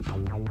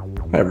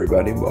Hi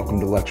everybody, welcome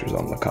to Lectures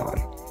on Lacan,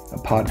 a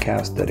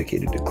podcast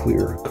dedicated to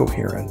clear,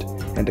 coherent,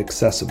 and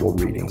accessible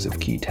readings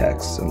of key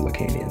texts in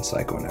Lacanian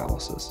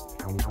psychoanalysis.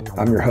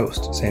 I'm your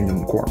host,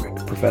 Samuel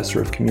McCormick,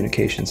 Professor of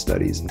Communication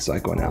Studies and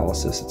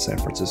Psychoanalysis at San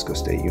Francisco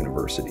State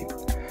University.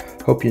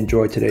 Hope you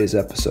enjoyed today's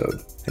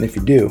episode, and if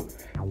you do,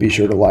 be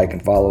sure to like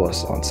and follow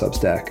us on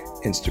Substack,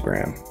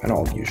 Instagram, and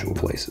all the usual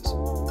places.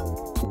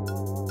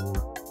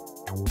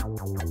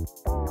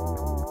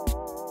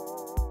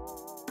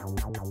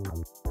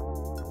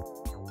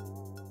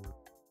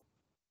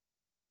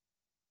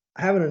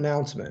 I have an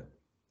announcement.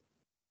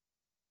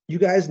 You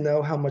guys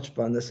know how much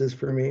fun this is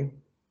for me.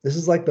 This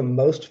is like the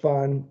most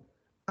fun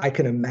I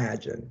can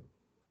imagine.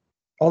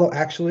 Although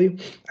actually,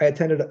 I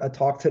attended a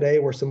talk today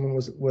where someone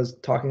was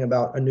talking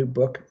about a new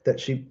book that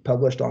she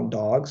published on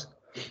dogs.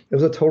 It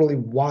was a totally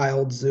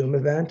wild Zoom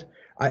event.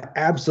 I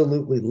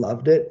absolutely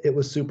loved it. It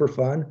was super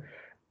fun.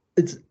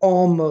 It's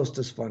almost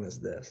as fun as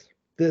this.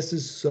 This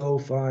is so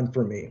fun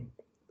for me.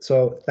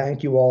 So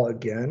thank you all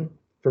again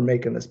for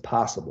making this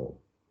possible.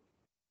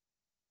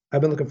 I've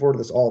been looking forward to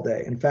this all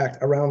day. In fact,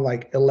 around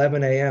like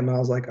 11 a.m., I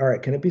was like, all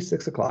right, can it be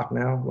 6 o'clock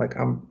now? Like,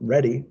 I'm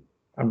ready.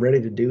 I'm ready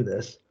to do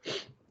this.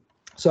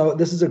 So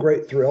this is a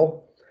great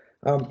thrill,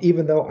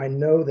 even though I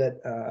know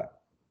that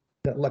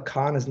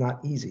Lacan is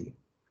not easy.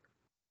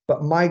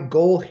 But my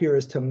goal here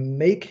is to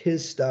make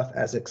his stuff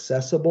as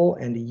accessible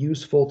and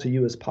useful to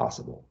you as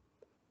possible.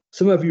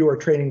 Some of you are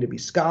training to be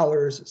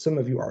scholars. Some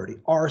of you already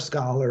are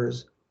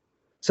scholars.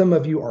 Some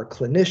of you are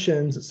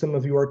clinicians. Some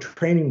of you are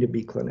training to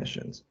be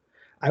clinicians.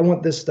 I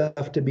want this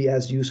stuff to be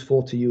as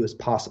useful to you as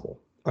possible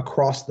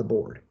across the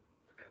board.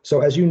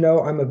 So as you know,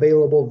 I'm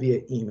available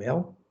via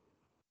email.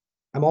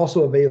 I'm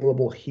also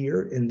available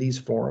here in these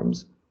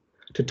forums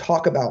to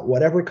talk about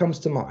whatever comes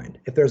to mind.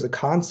 If there's a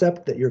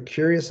concept that you're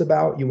curious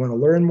about, you want to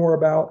learn more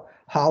about,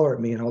 holler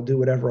at me and I'll do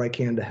whatever I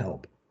can to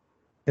help.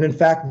 And in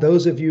fact,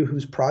 those of you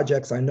whose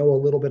projects I know a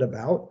little bit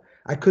about,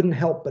 I couldn't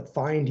help but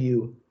find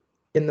you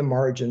in the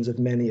margins of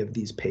many of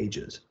these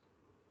pages.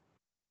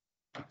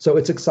 So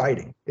it's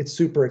exciting. It's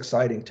super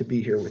exciting to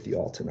be here with you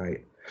all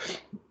tonight.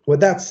 With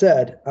that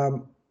said,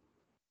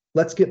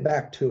 let's get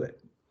back to it.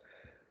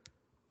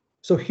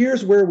 So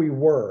here's where we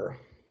were.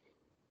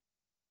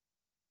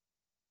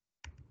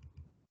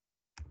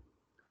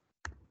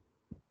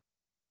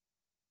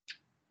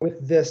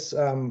 With this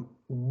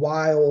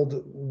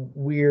wild,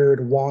 weird,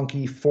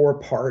 wonky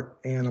 4-part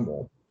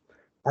animal.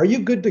 Are you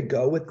good to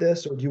go with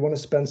this, or do you want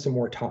to spend some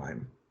more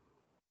time?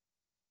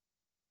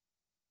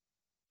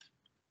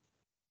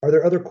 Are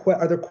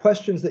there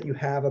questions that you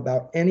have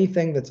about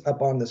anything that's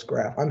up on this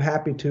graph? I'm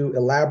happy to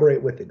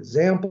elaborate with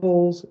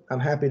examples.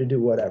 I'm happy to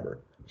do whatever.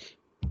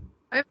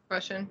 I have a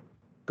question.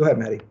 Go ahead,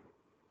 Maddie.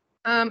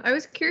 I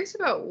was curious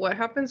about what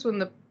happens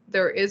when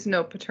there is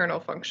no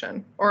paternal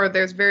function, or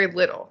there's very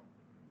little.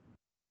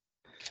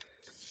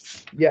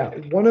 Yeah,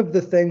 one of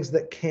the things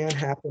that can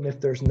happen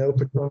if there's no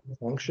paternal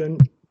function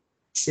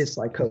is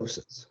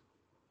psychosis.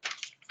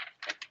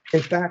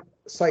 In fact,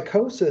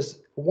 psychosis,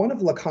 one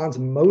of Lacan's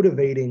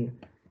motivating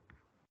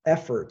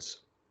efforts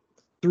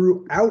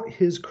throughout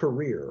his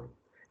career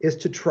is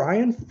to try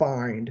and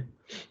find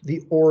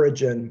the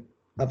origin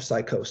of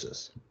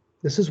psychosis.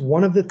 This is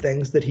one of the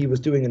things that he was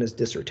doing in his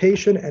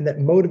dissertation and that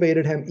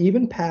motivated him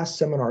even past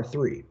seminar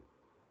 3,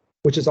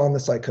 which is on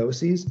the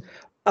psychoses,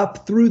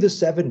 up through the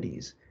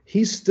 70s.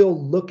 He's still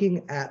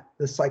looking at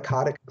the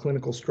psychotic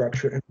clinical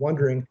structure and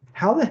wondering,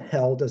 how the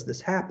hell does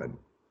this happen?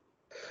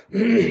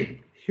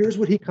 Here's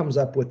what he comes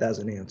up with as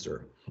an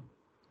answer.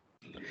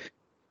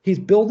 He's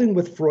building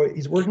with Freud.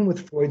 He's working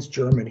with Freud's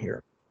German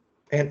here.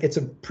 And it's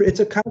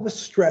a kind of a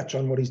stretch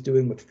on what he's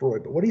doing with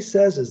Freud. But what he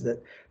says is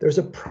that there's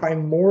a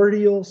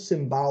primordial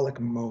symbolic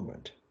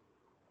moment.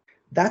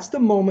 That's the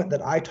moment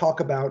that I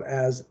talk about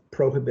as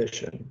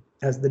prohibition,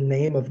 as the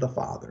name of the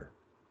father,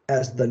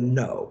 as the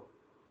no.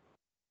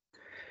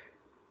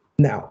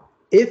 Now,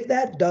 if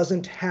that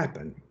doesn't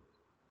happen,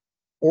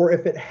 or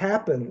if it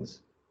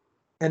happens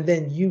and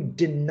then you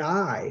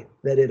deny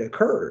that it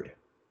occurred,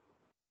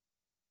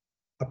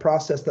 a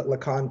process that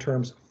Lacan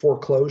terms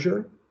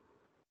foreclosure,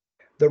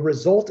 the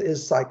result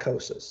is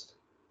psychosis,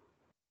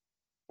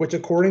 which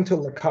according to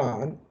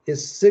Lacan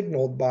is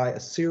signaled by a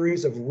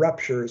series of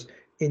ruptures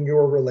in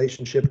your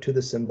relationship to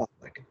the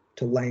symbolic,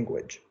 to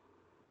language.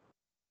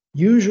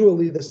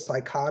 Usually the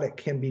psychotic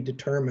can be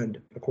determined,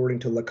 according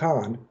to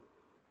Lacan,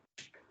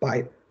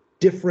 by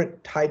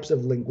different types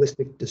of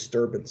linguistic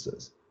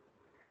disturbances.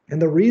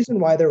 And the reason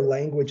why their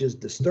language is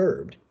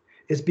disturbed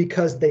is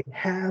because they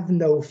have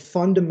no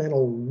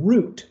fundamental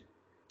root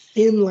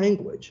in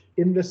language,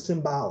 in the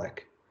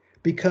symbolic,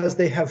 because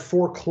they have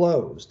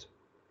foreclosed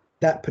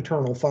that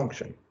paternal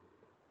function.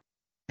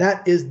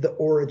 That is the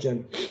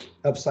origin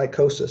of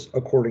psychosis,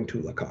 according to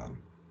Lacan.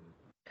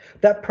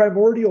 That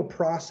primordial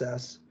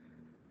process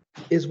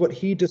is what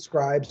he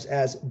describes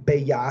as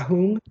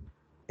Bejahung.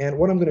 And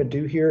what I'm going to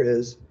do here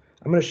is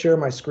I'm going to share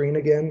my screen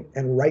again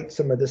and write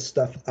some of this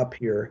stuff up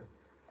here,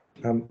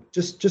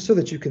 just so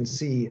that you can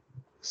see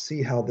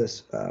how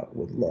this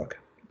would look.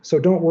 So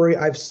don't worry,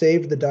 I've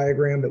saved the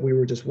diagram that we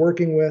were just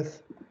working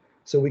with,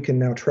 so we can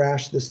now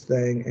trash this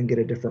thing and get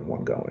a different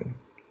one going.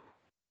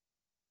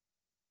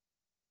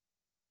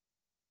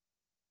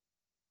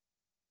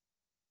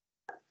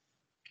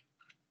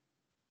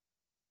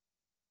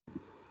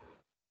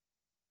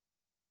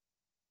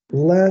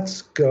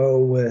 Let's go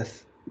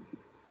with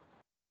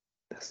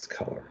this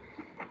color.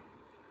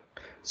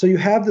 So you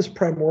have this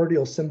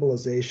primordial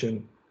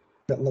symbolization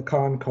that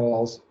Lacan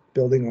calls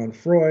building on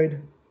Freud,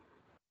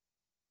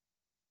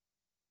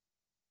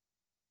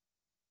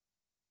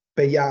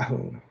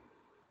 Beyahun,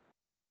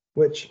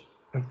 which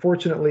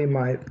unfortunately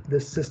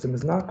this system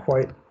is not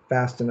quite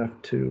fast enough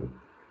to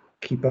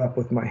keep up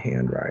with my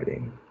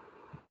handwriting.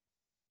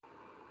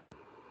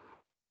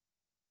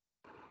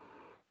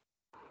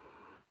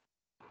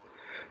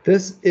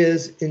 This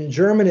is, in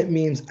German, it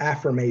means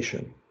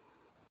affirmation.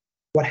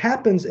 What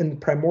happens in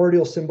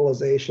primordial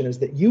symbolization is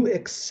that you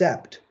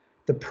accept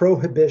the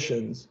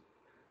prohibitions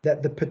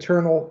that the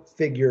paternal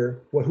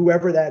figure,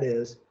 whoever that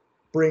is,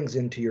 brings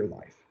into your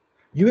life.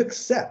 You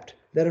accept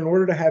that in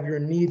order to have your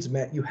needs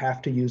met, you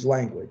have to use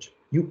language.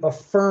 You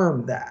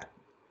affirm that.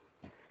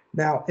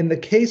 Now, in the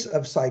case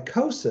of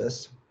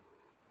psychosis,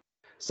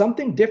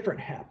 something different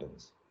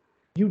happens.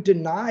 You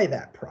deny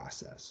that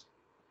process.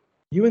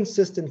 You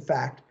insist, in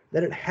fact,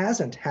 that it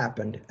hasn't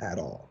happened at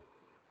all.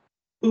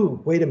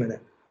 Ooh, wait a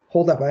minute.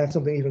 Hold up, I have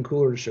something even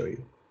cooler to show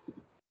you.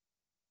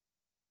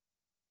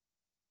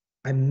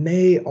 I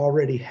may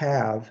already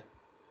have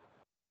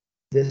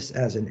this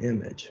as an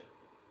image.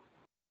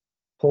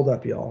 Hold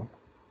up, y'all.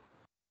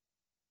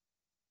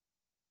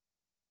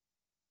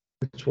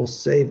 Which will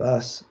save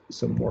us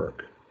some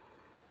work.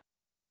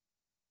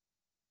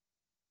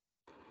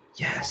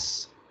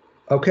 Yes.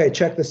 Okay,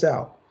 check this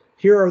out.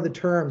 Here are the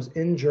terms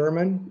in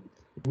German,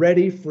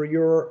 ready for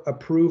your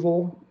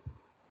approval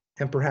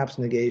and perhaps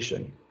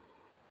negation.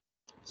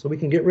 So we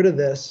can get rid of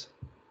this.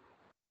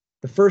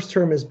 The first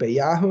term is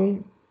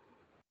Bejahung.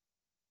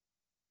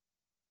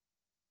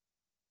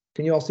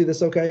 Can you all see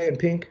this okay in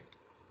pink?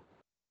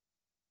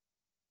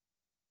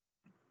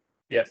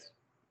 Yes.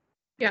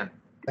 Yeah.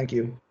 Thank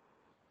you.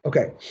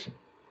 Okay.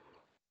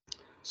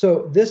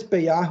 So this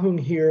Bejahung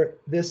here,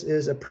 this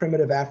is a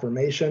primitive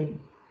affirmation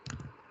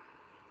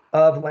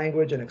of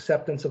language and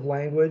acceptance of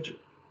language.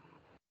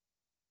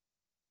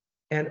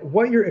 And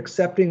what you're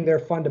accepting there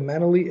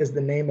fundamentally is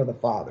the name of the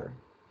father.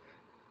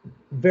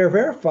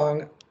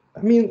 Verwerfung,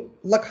 I mean,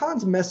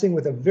 Lacan's messing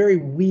with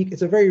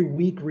it's a very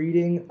weak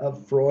reading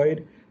of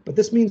Freud, but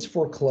this means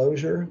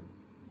foreclosure.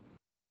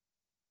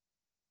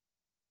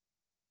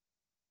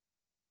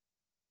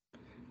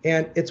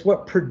 And it's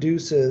what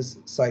produces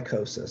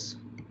psychosis,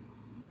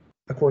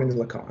 according to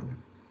Lacan.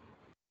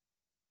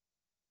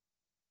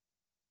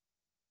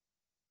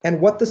 And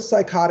what the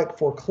psychotic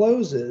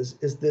forecloses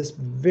is this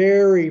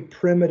very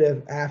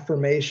primitive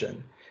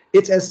affirmation.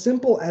 It's as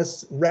simple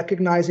as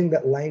recognizing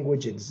that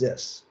language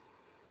exists.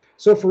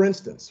 So for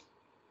instance,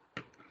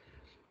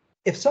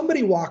 if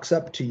somebody walks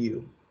up to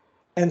you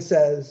and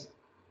says,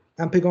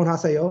 "Ampigon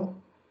haseyo,"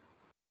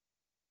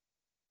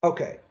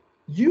 okay,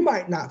 you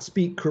might not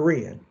speak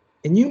Korean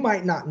and you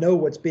might not know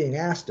what's being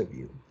asked of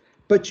you,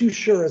 but you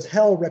sure as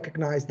hell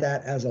recognize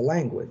that as a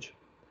language.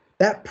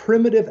 That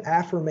primitive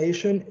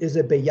affirmation is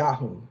a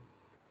bejahung.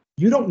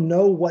 You don't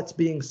know what's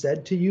being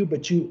said to you,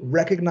 but you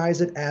recognize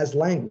it as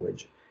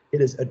language.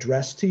 It is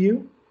addressed to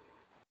you.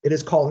 It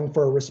is calling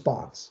for a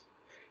response.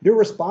 Your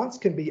response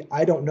can be,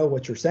 "I don't know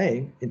what you're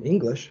saying," in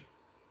English.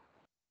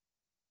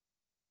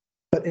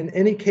 But in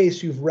any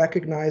case, you've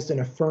recognized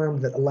and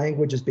affirmed that a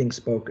language is being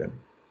spoken.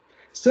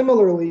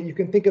 Similarly, you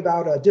can think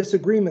about a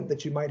disagreement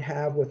that you might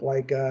have with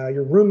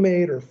your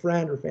roommate or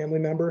friend or family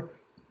member.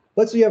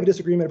 Let's say you have a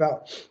disagreement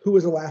about who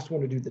was the last one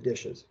to do the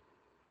dishes.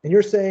 And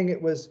you're saying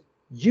it was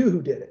you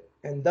who did it,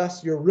 and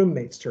thus your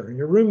roommate's turn.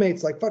 Your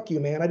roommate's like, "Fuck you,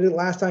 man. I did it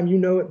last time. You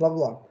know it, blah, blah,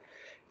 blah."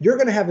 You're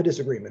going to have a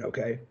disagreement,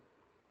 okay?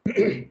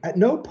 At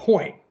no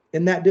point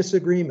in that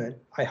disagreement,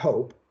 I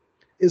hope,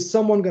 is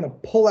someone going to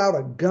pull out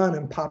a gun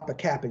and pop a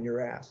cap in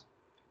your ass.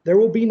 There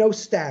will be no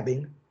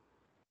stabbing.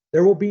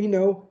 There will be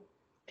no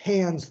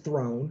hands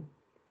thrown.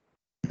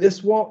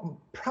 This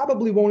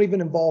probably won't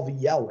even involve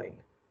yelling.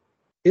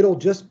 It'll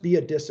just be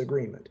a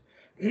disagreement.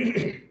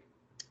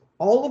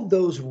 All of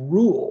those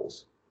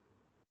rules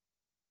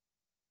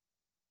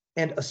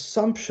and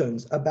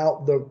assumptions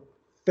about the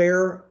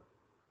fair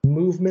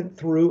movement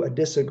through a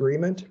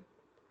disagreement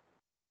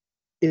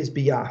is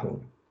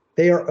bejahung.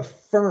 They are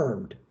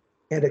affirmed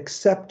and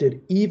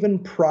accepted even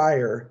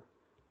prior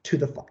to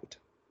the fight.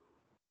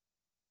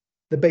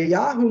 The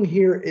bejahung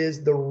here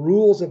is the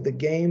rules of the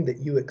game that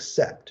you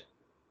accept.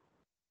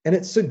 And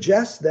it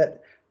suggests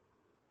that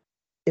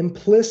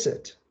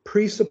implicit,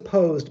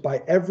 presupposed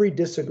by every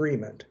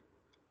disagreement,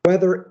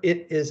 whether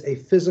it is a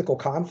physical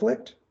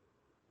conflict,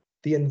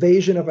 the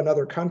invasion of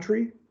another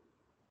country,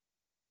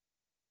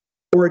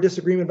 or a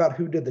disagreement about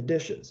who did the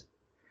dishes,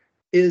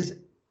 is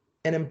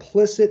an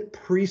implicit,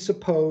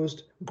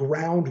 presupposed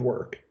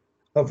groundwork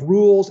of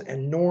rules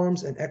and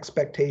norms and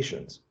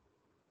expectations.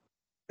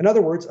 In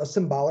other words, a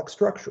symbolic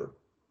structure.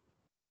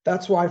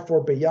 That's why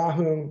for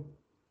Beyahum,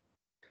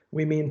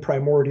 we mean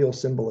primordial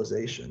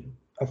symbolization,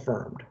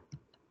 affirmed.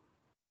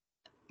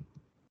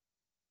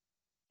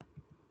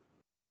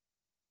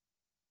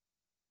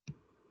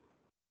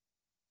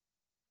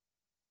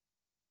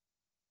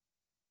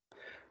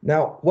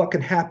 Now, what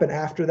can happen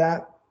after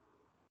that?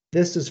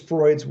 This is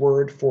Freud's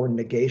word for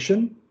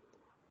negation.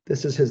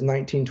 This is his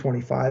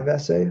 1925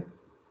 essay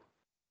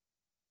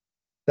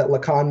that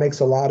Lacan makes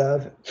a lot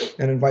of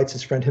and invites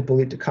his friend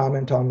Hippolyte to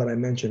comment on that I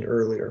mentioned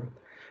earlier.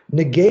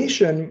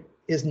 Negation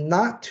is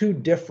not too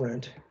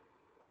different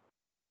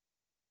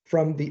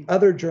from the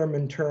other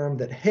German term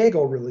that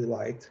Hegel really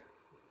liked,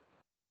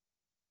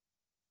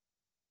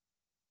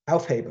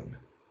 Aufheben,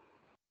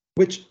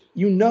 which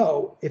you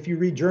know, if you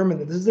read German,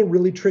 that this is a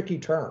really tricky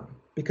term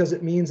because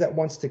it means at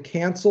once to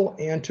cancel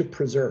and to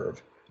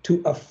preserve,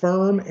 to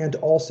affirm and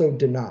also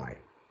deny.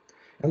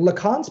 And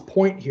Lacan's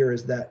point here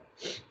is that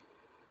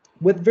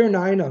with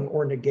Verneinung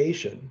or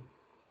negation,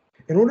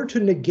 in order to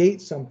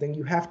negate something,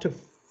 you have to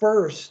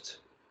first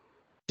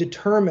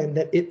determine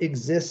that it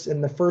exists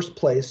in the first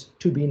place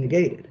to be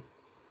negated.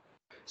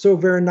 So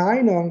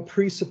Verneinung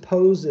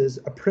presupposes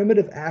a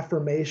primitive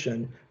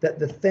affirmation that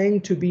the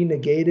thing to be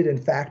negated in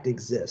fact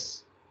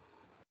exists.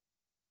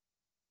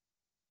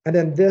 And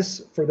then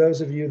this, for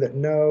those of you that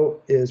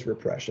know, is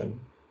repression.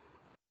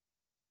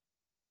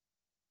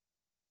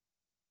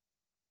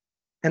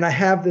 And I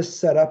have this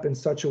set up in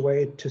such a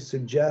way to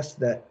suggest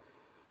that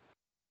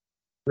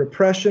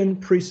repression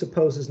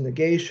presupposes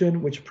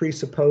negation, which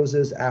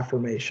presupposes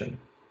affirmation.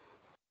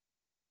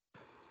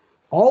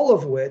 All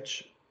of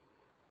which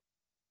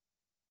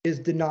is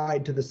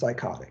denied to the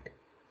psychotic.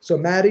 So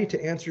Maddie,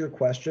 to answer your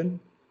question,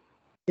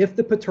 if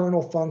the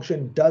paternal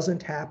function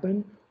doesn't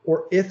happen,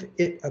 or if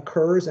it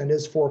occurs and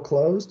is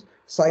foreclosed,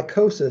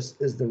 psychosis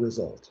is the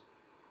result.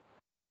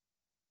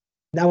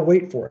 Now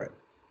wait for it.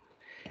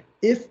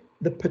 If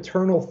the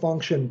paternal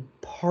function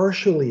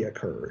partially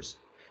occurs,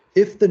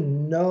 if the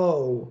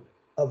no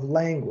of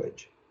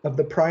language of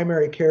the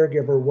primary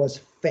caregiver was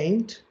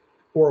faint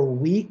or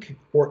weak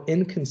or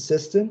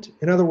inconsistent,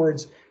 in other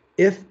words,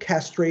 if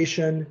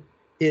castration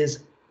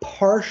is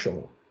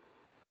partial,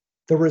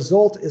 the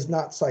result is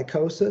not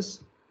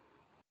psychosis,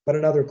 but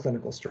another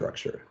clinical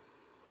structure.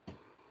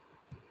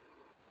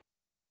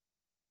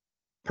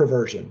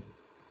 Perversion.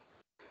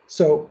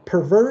 So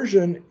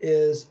perversion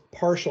is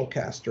partial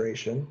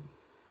castration.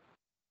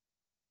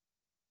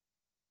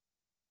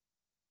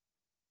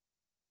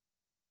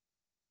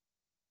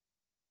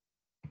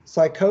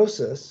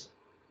 Psychosis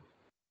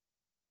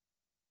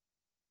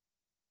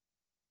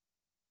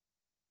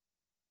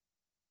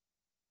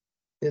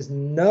is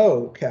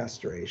no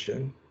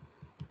castration,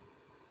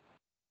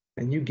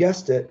 and you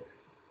guessed it,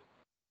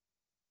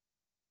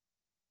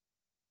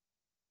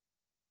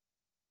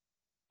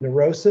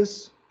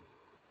 neurosis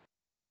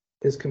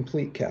is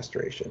complete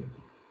castration.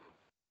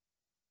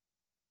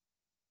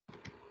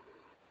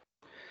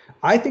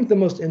 I think the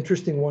most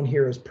interesting one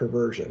here is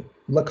perversion.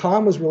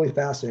 Lacan was really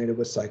fascinated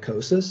with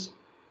psychosis.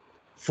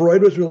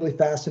 Freud was really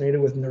fascinated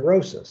with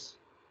neurosis.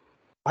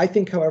 I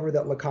think, however,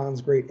 that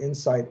Lacan's great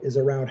insight is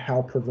around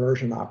how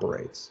perversion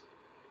operates.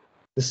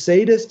 The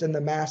sadist and the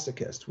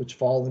masochist, which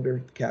fall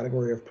under the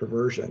category of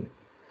perversion,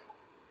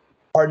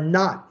 are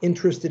not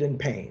interested in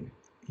pain,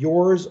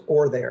 yours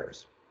or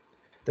theirs.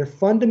 They're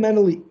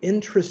fundamentally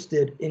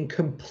interested in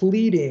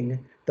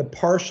completing the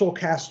partial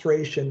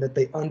castration that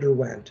they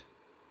underwent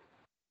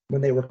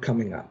when they were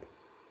coming up.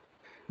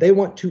 They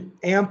want to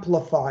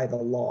amplify the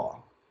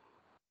law.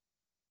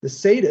 The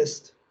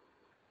sadist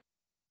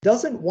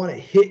doesn't want to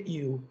hit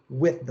you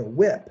with the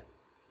whip.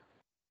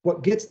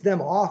 What gets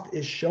them off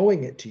is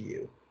showing it to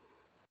you,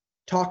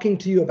 talking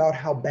to you about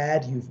how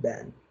bad you've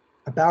been,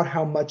 about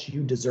how much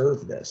you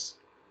deserve this.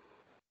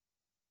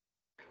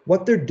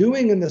 What they're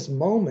doing in this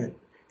moment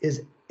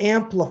is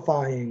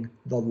amplifying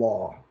the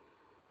law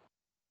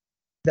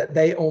that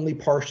they only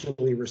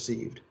partially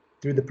received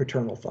through the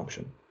paternal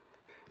function.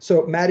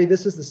 So, Maddie,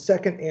 this is the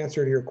second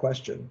answer to your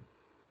question.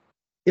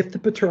 If the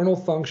paternal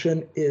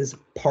function is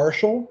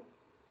partial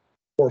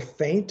or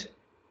faint,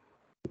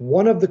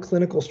 one of the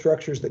clinical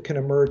structures that can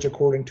emerge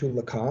according to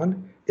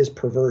Lacan is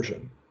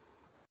perversion.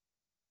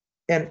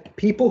 And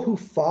people who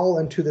fall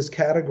into this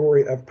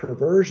category of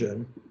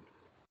perversion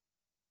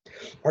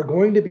are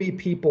going to be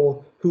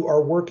people who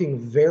are working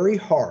very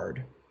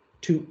hard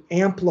to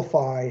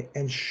amplify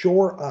and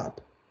shore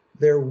up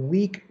their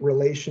weak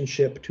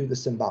relationship to the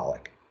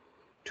symbolic,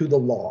 to the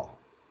law.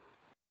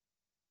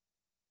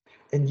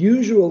 And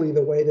usually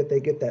the way that they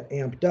get that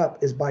amped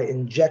up is by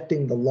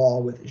injecting the law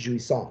with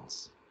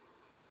jouissance,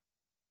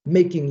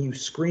 making you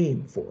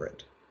scream for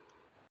it.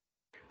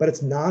 But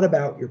it's not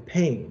about your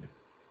pain.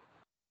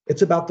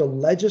 It's about the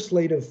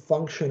legislative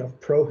function of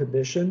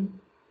prohibition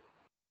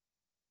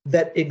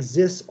that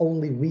exists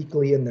only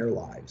weakly in their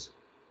lives.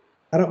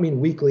 I don't mean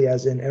weakly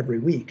as in every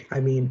week. I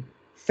mean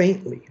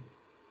faintly,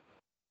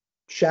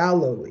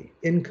 shallowly,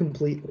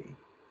 incompletely.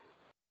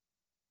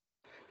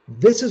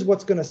 This is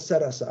what's going to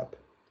set us up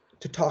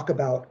to talk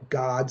about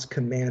God's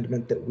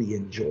commandment that we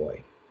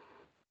enjoy.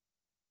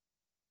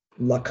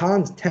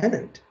 Lacan's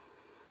tenet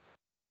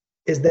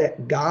is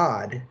that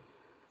God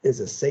is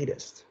a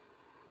sadist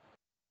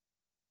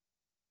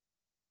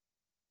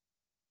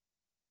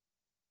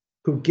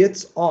who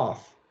gets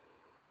off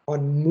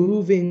on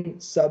moving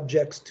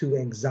subjects to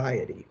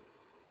anxiety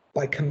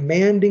by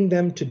commanding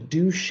them to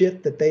do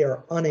shit that they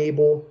are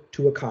unable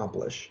to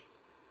accomplish,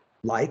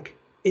 like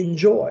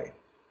enjoy.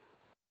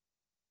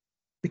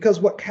 Because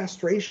what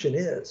castration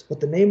is, what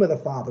the name of the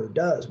Father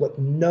does, what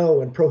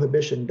no and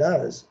prohibition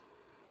does,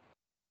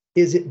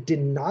 is it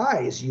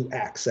denies you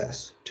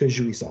access to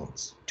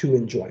jouissance, to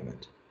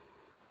enjoyment.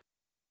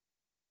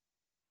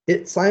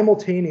 It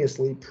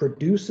simultaneously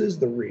produces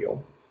the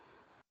real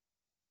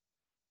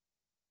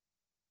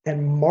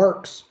and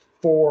marks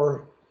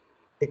for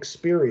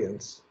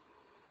experience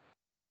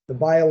the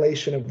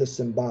violation of the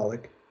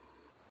symbolic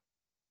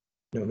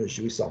known as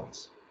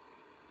jouissance.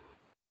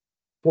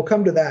 We'll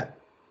come to that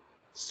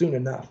soon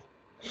enough.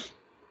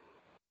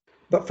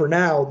 But for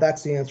now,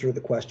 that's the answer to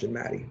the question,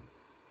 Maddie.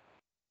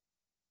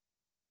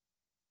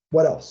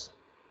 What else?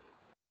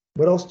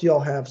 What else do y'all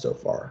have so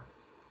far?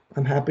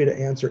 I'm happy to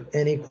answer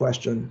any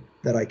question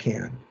that I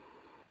can.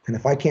 And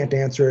if I can't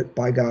answer it,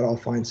 by God, I'll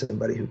find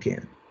somebody who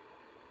can.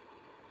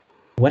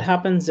 What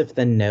happens if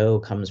the no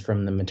comes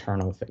from the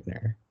maternal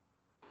figure?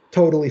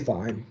 Totally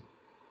fine.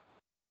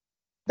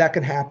 That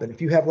can happen.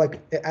 If you have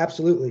like,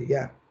 absolutely,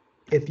 yeah.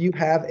 If you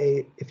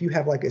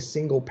have like a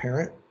single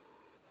parent,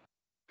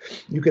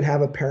 you could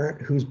have a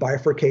parent who's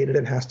bifurcated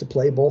and has to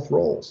play both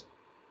roles.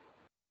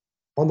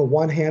 On the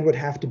one hand would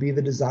have to be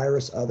the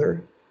desirous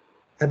other,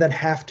 and then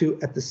have to,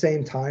 at the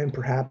same time,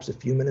 perhaps a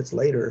few minutes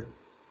later,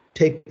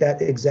 take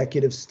that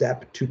executive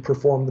step to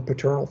perform the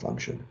paternal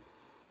function.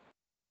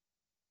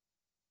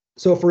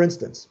 So for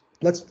instance,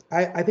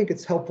 I think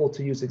it's helpful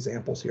to use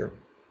examples here.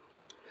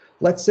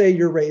 Let's say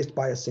you're raised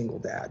by a single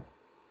dad,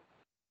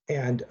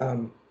 and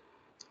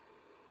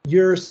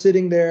you're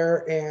sitting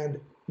there and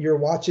you're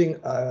watching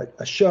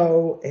a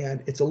show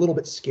and it's a little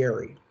bit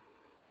scary.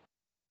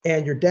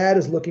 And your dad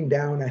is looking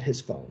down at his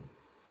phone.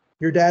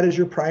 Your dad is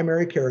your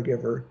primary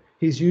caregiver.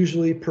 He's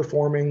usually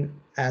performing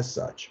as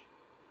such.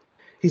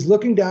 He's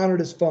looking down at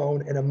his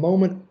phone in a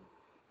moment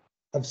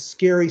of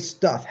scary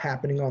stuff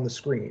happening on the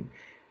screen,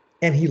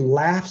 and he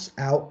laughs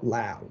out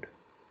loud.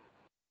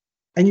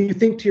 And you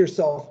think to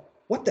yourself,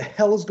 what the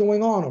hell is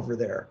going on over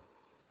there?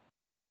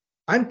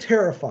 I'm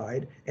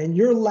terrified, and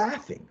you're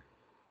laughing.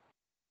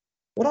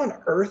 What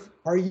on earth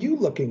are you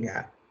looking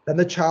at? Then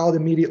the child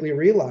immediately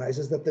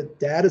realizes that the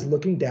dad is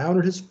looking down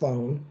at his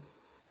phone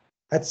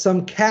at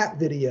some cat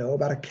video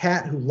about a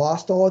cat who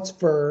lost all its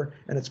fur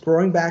and it's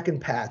growing back in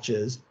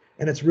patches,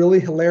 and it's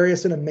really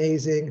hilarious and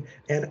amazing,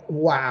 and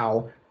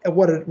wow, and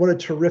what a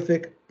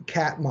terrific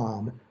cat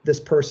mom this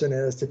person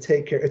is to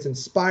take care. It's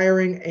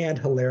inspiring and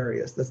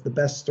hilarious. That's the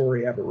best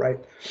story ever, right?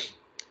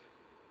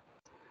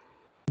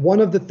 One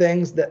of the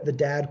things that the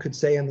dad could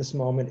say in this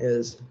moment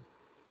is,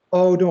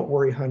 oh, don't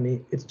worry,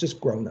 honey, it's just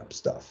grown-up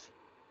stuff.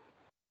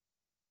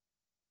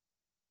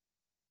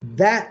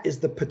 That is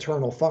the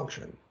paternal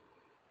function,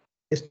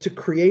 is to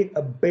create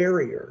a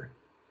barrier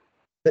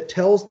that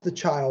tells the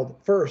child,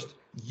 first,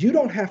 you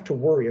don't have to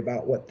worry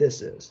about what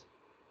this is.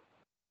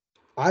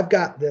 I've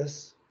got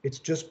this. It's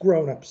just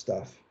grown-up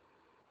stuff.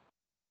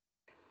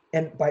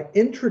 And by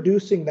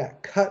introducing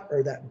that cut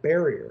or that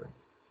barrier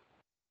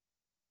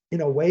in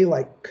a way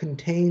like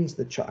contains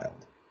the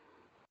child.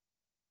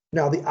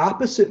 Now, the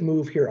opposite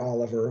move here,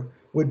 Oliver,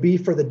 would be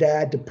for the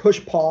dad to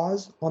push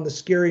pause on the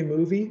scary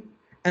movie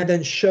and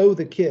then show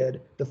the kid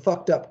the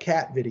fucked up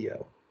cat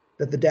video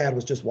that the dad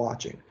was just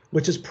watching,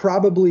 which is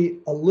probably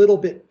a little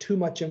bit too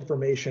much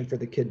information for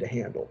the kid to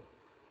handle.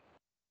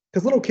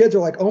 Because little kids are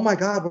like, oh my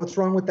God, what's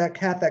wrong with that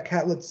cat? That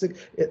cat looks sick.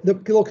 The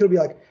little kid will be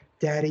like,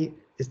 Daddy,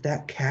 is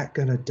that cat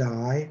gonna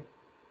die?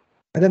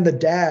 And then the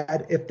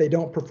dad, if they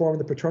don't perform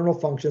the paternal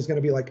function, is gonna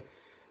be like,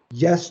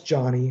 yes,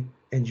 Johnny,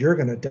 and you're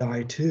gonna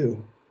die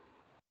too.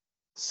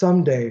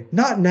 Someday,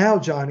 not now,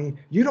 Johnny,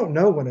 you don't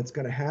know when it's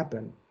gonna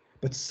happen,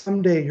 but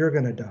someday you're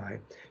gonna die.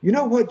 You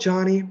know what,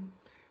 Johnny?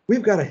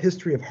 We've got a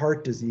history of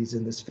heart disease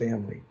in this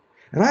family,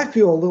 and I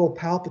feel a little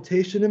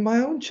palpitation in my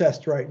own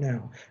chest right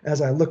now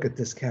as I look at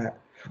this cat.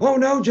 Oh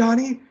no,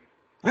 Johnny,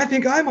 I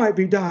think I might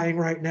be dying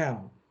right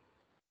now.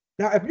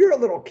 Now, if you're a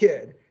little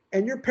kid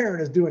and your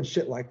parent is doing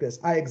shit like this,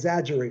 I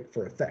exaggerate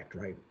for effect,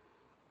 right?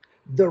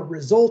 The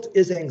result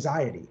is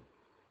anxiety,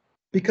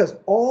 because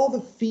all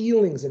the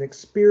feelings and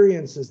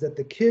experiences that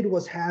the kid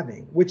was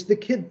having, which the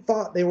kid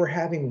thought they were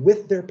having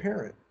with their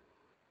parent,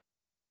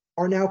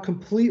 are now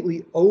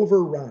completely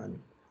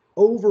overrun,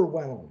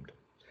 overwhelmed.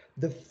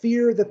 The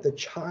fear that the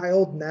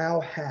child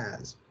now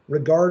has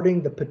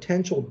regarding the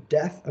potential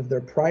death of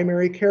their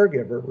primary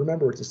caregiver,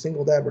 remember, it's a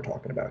single dad we're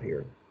talking about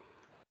here,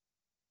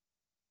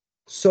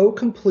 so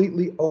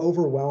completely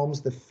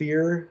overwhelms the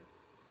fear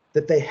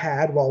that they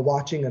had while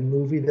watching a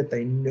movie that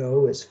they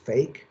know is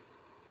fake,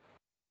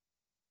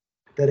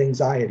 that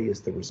anxiety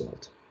is the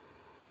result.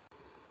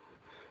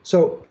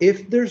 So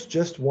if there's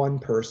just one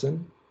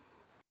person,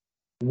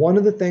 one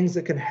of the things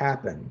that can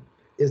happen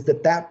is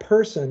that that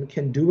person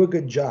can do a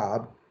good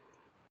job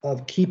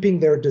of keeping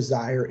their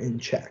desire in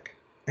check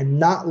and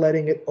not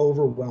letting it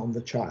overwhelm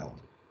the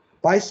child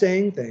by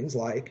saying things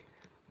like,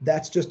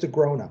 that's just a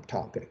grown-up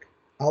topic.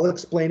 I'll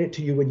explain it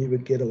to you when you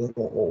would get a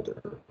little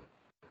older.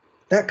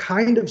 That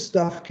kind of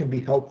stuff can be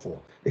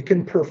helpful. It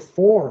can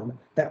perform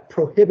that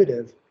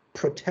prohibitive,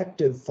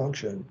 protective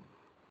function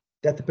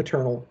that the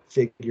paternal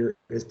figure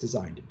is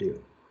designed to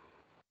do.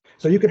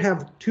 So you can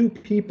have two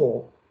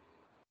people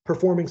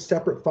performing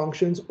separate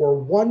functions or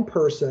one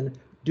person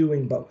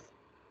doing both.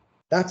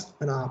 That's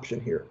an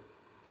option here.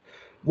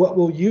 What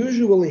will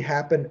usually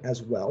happen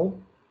as well,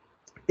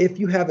 if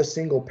you have a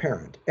single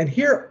parent, and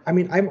here, I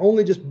mean, I'm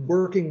only just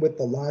working with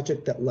the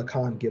logic that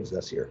Lacan gives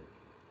us here.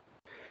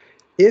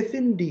 If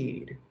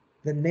indeed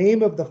the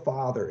name of the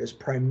father is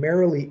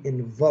primarily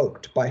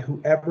invoked by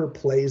whoever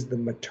plays the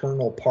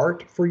maternal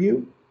part for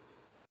you,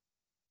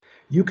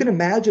 you can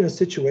imagine a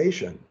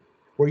situation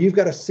where you've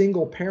got a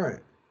single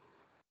parent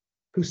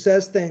who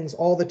says things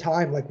all the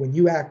time, like when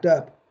you act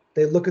up,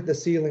 they look at the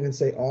ceiling and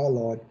say, oh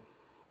Lord,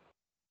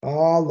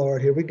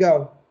 here we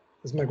go.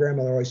 As my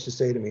grandmother always used to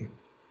say to me.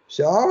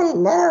 She said, oh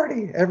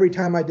Lordy, every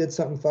time I did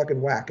something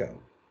fucking wacko.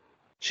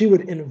 She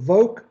would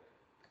invoke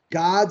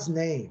God's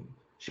name.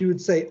 She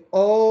would say,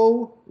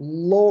 oh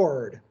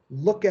Lord,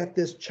 look at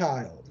this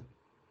child.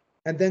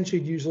 And then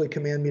she'd usually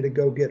command me to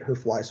go get her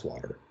fly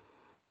swatter.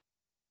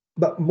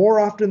 But more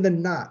often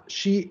than not,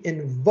 she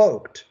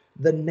invoked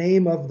the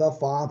name of the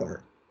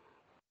Father,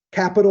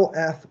 capital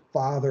F,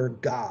 Father,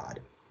 God.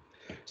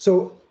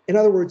 So in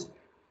other words,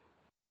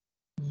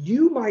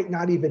 you might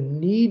not even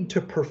need to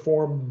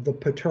perform the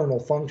paternal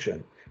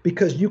function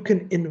because you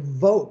can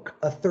invoke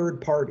a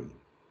third party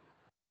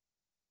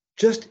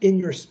just in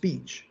your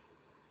speech.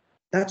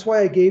 That's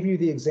why I gave you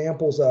the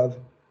examples of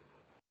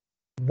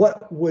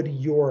what would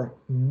your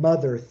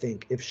mother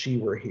think if she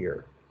were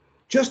here?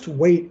 Just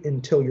wait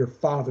until your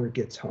father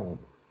gets home.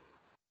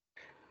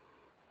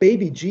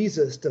 Baby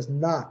Jesus does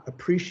not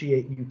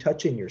appreciate you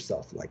touching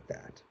yourself like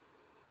that.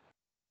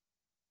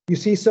 You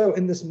see, so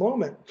in this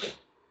moment,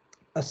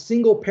 a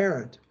single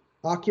parent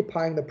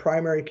occupying the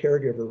primary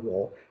caregiver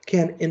role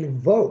can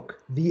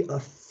invoke the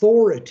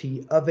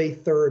authority of a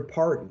third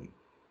party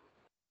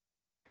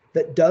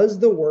that does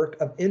the work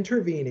of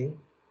intervening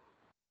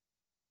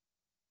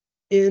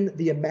in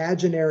the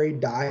imaginary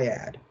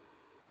dyad,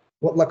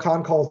 what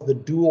Lacan calls the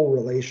dual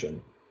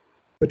relation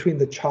between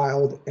the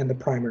child and the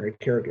primary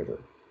caregiver.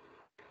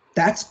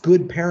 That's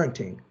good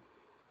parenting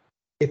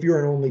if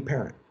you're an only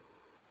parent.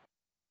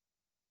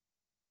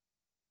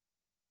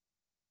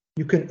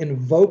 You can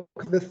invoke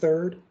the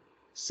third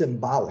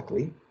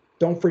symbolically.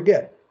 Don't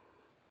forget,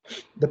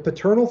 the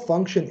paternal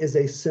function is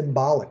a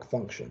symbolic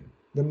function.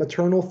 The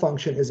maternal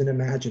function is an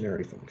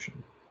imaginary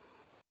function.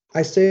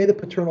 I say the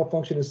paternal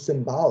function is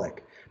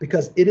symbolic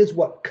because it is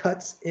what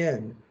cuts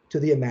in to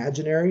the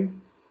imaginary,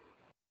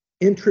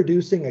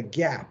 introducing a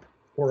gap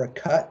or a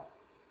cut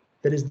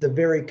that is the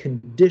very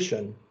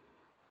condition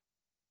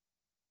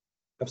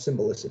of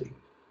symbolicity.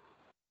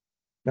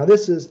 Now,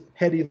 this is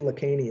heady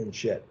Lacanian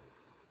shit,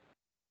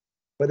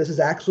 but this is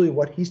actually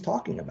what he's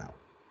talking about.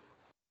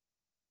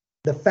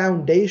 The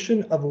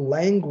foundation of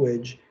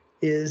language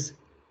is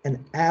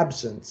an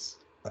absence,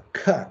 a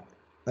cut,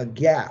 a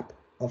gap,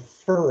 a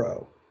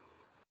furrow,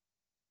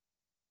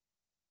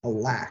 a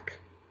lack.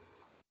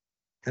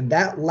 And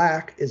that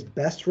lack is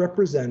best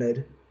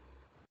represented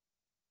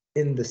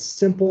in the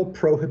simple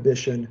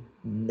prohibition,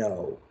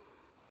 no.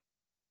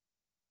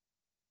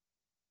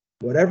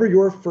 Whatever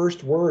your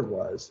first word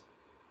was,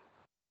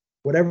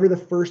 whatever the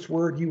first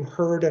word you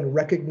heard and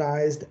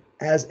recognized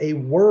as a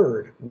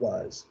word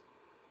was,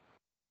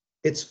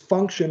 its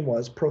function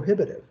was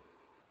prohibitive.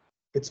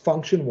 Its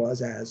function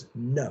was as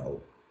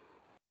no.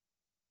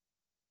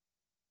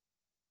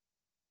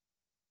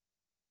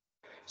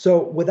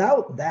 So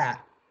without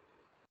that,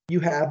 you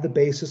have the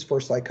basis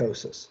for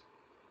psychosis.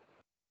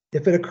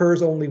 If it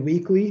occurs only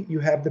weakly, you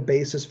have the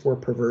basis for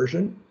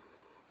perversion.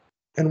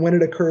 And when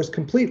it occurs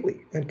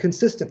completely and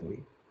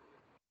consistently,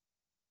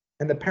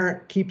 and the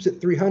parent keeps it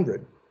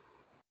 300,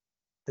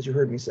 as you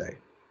heard me say,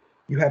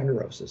 you have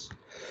neurosis,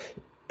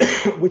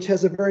 which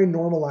has a very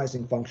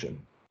normalizing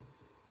function.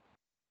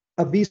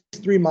 Of these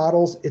three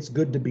models, it's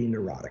good to be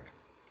neurotic.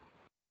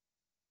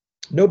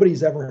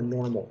 Nobody's ever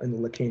normal in the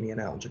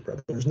Lacanian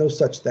algebra. There's no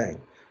such thing.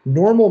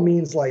 Normal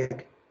means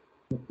like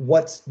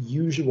what's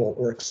usual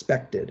or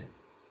expected,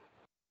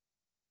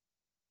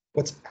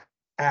 what's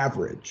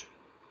average.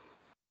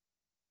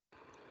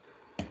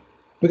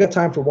 We got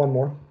time for one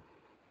more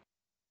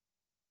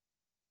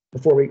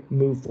before we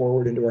move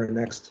forward into our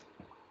next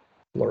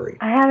flurry.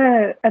 I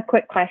have a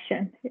quick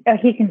question. Oh,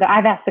 he can go.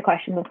 I've asked the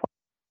question before.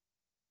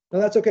 No,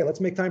 that's okay. Let's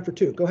make time for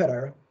two. Go ahead,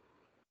 Ira.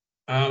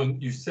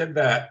 You said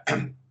that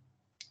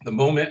the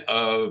moment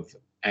of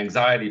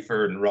anxiety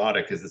for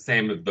neurotic is the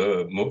same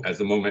as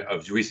the moment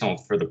of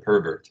jouissance for the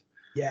pervert.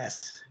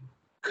 Yes.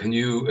 Can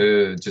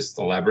you just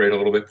elaborate a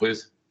little bit,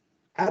 please?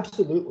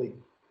 Absolutely.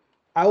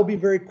 I will be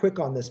very quick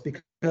on this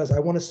because I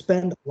want to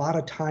spend a lot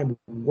of time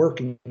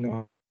working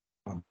on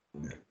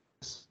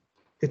this.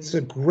 It's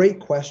a great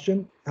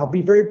question. I'll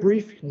be very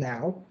brief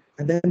now,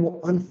 and then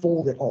we'll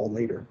unfold it all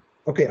later.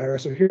 Okay, Ira,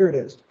 so here it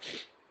is.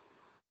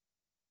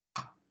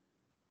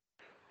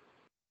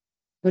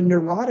 The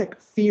neurotic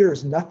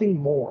fears nothing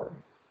more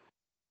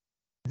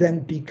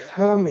than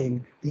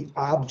becoming the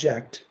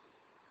object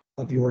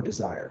of your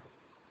desire.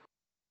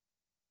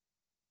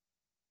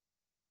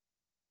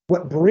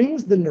 What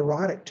brings the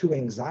neurotic to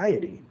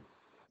anxiety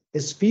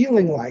is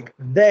feeling like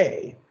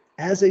they,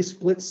 as a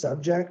split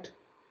subject,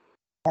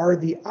 are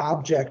the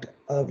object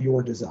of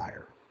your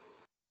desire.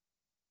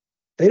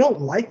 They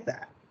don't like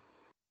that.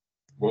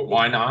 Well,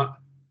 why not?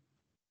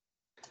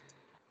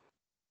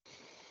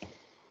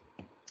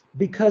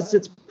 Because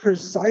it's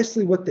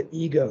precisely what the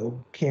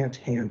ego can't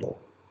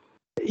handle.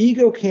 The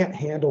ego can't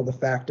handle the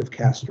fact of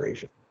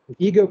castration. The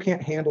ego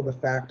can't handle the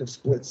fact of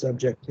split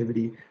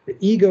subjectivity. The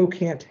ego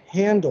can't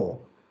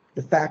handle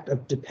the fact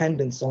of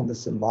dependence on the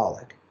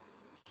symbolic.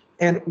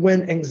 And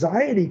when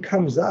anxiety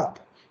comes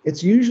up,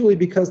 it's usually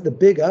because the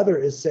big other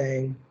is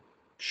saying,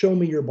 show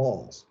me your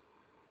balls.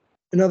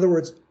 In other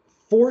words,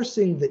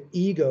 forcing the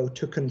ego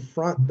to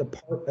confront the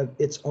part of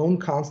its own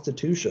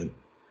constitution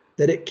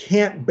that it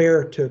can't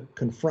bear to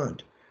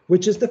confront,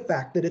 which is the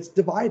fact that it's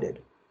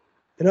divided.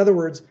 In other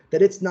words,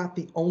 that it's not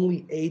the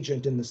only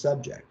agent in the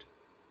subject.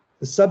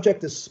 The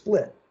subject is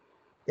split.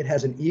 It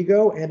has an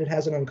ego and it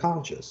has an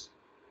unconscious.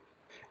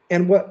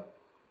 And what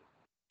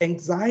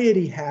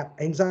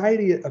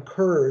anxiety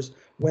occurs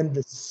when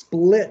the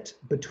split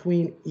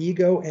between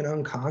ego and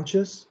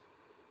unconscious,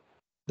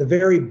 the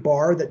very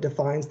bar that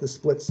defines the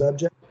split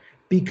subject,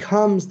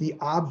 becomes the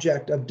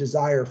object of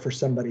desire for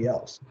somebody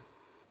else.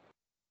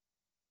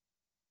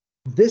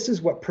 This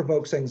is what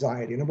provokes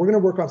anxiety. And we're going to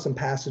work on some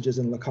passages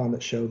in Lacan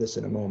that show this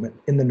in a moment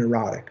in the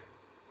neurotic.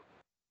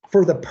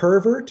 For the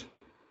pervert,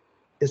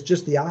 it's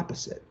just the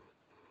opposite.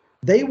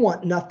 They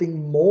want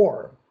nothing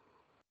more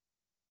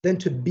than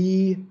to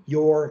be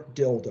your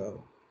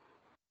dildo.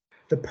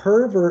 The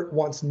pervert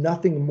wants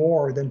nothing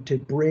more than to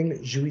bring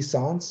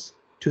jouissance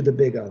to the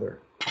big other.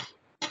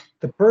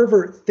 The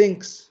pervert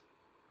thinks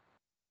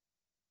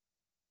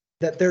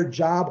that their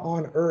job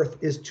on earth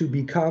is to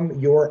become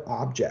your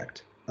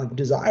object of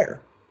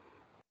desire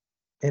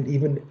and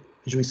even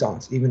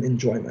jouissance, even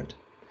enjoyment.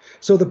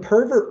 So the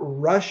pervert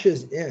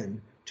rushes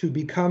in to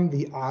become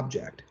the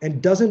object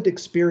and doesn't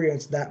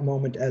experience that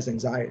moment as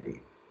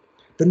anxiety.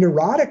 The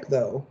neurotic,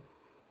 though,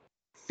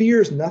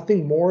 fears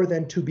nothing more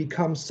than to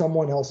become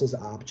someone else's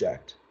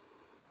object.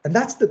 And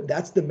that's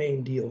the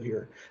main deal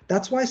here.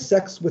 That's why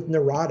sex with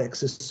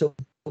neurotics is so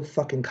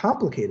fucking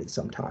complicated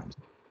sometimes,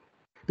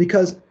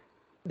 because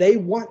they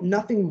want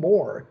nothing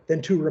more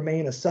than to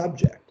remain a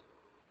subject.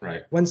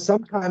 Right. When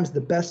sometimes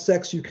the best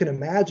sex you can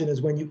imagine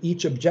is when you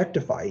each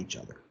objectify each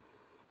other.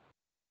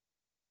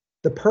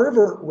 The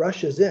pervert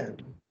rushes in.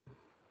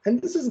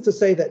 And this isn't to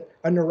say that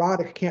a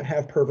neurotic can't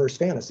have perverse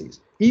fantasies.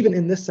 Even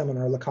in this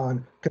seminar,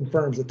 Lacan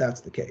confirms that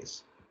that's the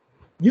case.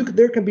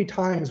 There can be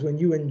times when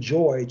you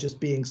enjoy just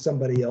being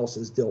somebody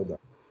else's dildo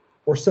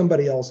or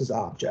somebody else's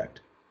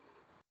object.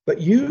 But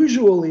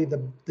usually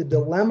the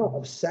dilemma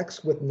of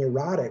sex with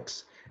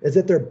neurotics is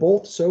that they're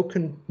both so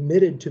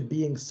committed to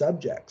being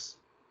subjects,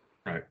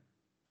 right,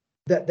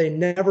 that they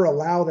never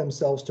allow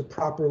themselves to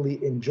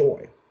properly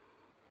enjoy.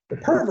 The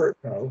pervert,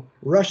 though,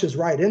 rushes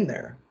right in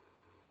there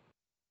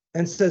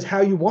and says,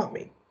 how you want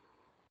me.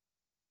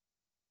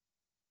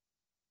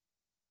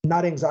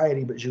 Not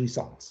anxiety, but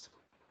jouissance.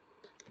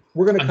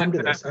 We're going to come to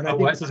this, and I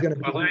think this is going to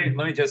be...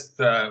 Let me just,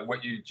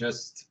 what you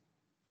just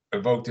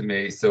evoked in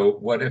me. So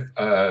what if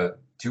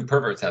two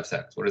perverts have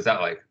sex? What is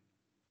that like?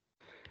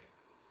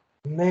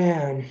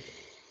 Man.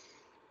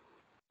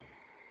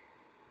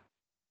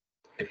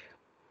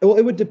 Well,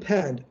 it would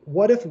depend.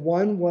 What if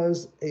one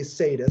was a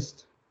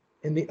sadist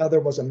and the other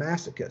was a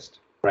masochist?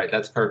 Right,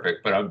 that's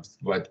perfect. But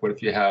what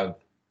if you have...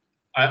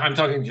 I'm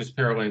talking just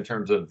purely in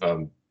terms of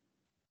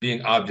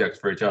being objects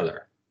for each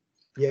other.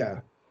 Yeah.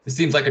 It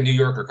seems like a New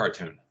Yorker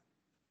cartoon.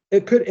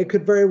 It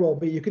could very well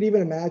be. You could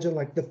even imagine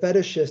like the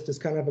fetishist is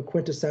kind of a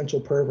quintessential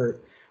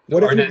pervert.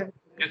 What if you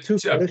had two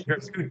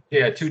fetishists?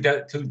 Yeah, two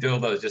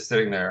dildos just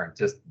sitting there,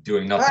 just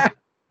doing nothing.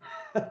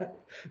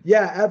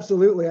 Yeah,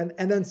 absolutely.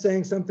 And then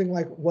saying something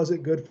like, was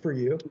it good for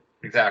you?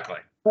 Exactly.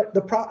 But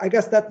I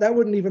guess that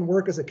wouldn't even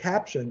work as a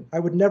caption. I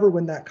would never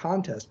win that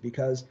contest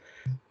because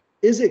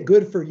is it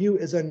good for you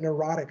is a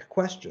neurotic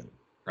question.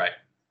 Right.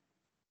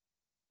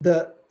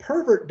 The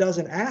pervert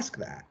doesn't ask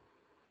that.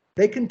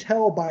 They can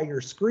tell by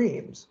your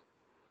screams.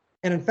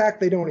 And in fact,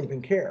 they don't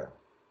even care.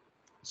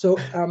 So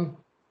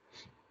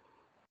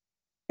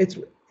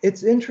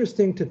it's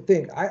interesting to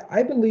think.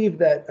 I believe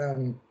that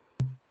I'm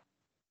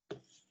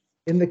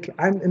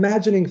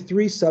imagining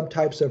three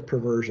subtypes of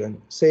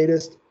perversion: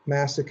 sadist,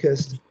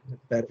 masochist,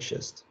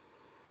 fetishist.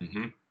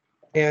 Mm-hmm.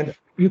 And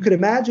you could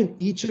imagine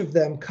each of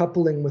them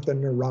coupling with a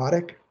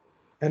neurotic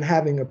and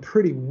having a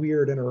pretty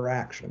weird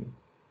interaction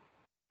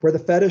where the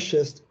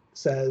fetishist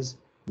says,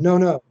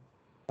 no,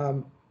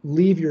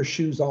 leave your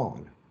shoes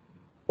on.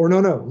 Or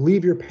no,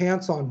 leave your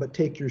pants on, but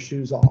take your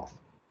shoes off.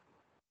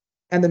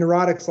 And the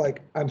neurotic's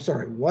like, I'm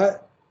sorry,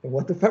 what?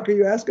 what the fuck are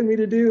you asking me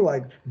to do?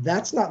 Like,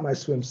 that's not my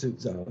swimsuit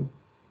zone.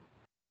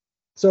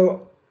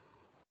 So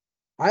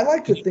I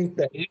like to think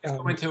that. Can you just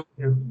go into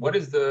what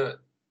is the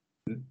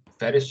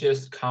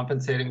fetishist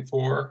compensating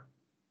for?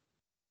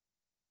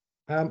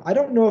 I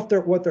don't know if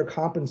what they're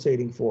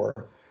compensating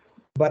for,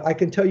 but I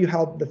can tell you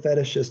how the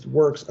fetishist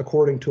works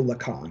according to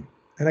Lacan.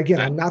 And again,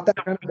 I'm not that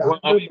kind of doctor.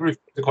 Well, let me rephrase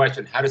the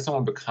question. How does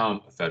someone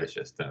become a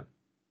fetishist then?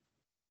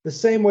 The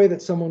same way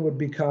that someone would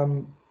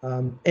become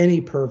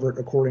any pervert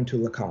according to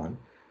Lacan,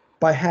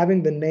 by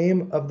having the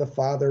name of the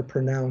father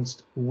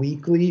pronounced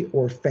weakly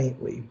or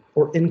faintly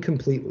or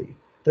incompletely.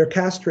 Their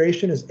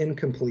castration is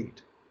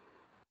incomplete.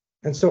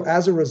 And so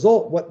as a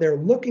result, what they're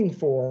looking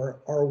for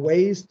are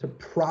ways to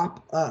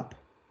prop up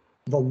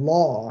the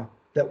law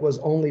that was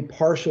only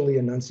partially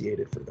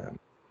enunciated for them.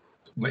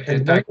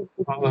 In fact,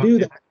 do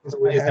that is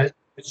that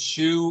the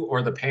shoe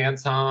or the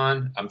pants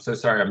on? I'm so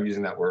sorry, I'm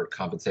using that word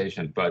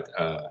compensation, but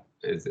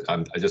if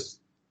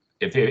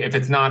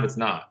it's not, it's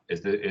not.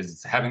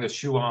 Is having the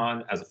shoe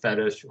on as a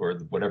fetish or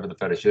whatever the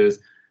fetish is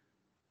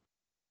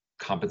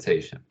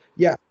compensation?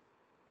 Yeah.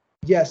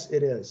 Yes,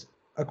 it is.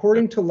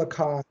 According to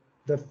Lacan,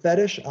 the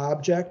fetish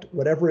object,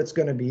 whatever it's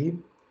going to be,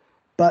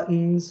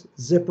 buttons,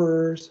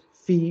 zippers,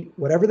 feet,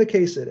 whatever the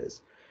case it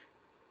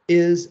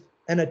is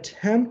an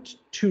attempt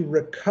to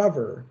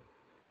recover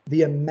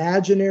the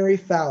imaginary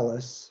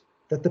phallus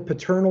that the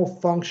paternal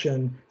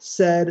function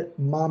said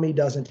mommy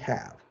doesn't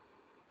have.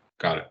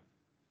 Got it.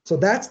 So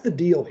that's the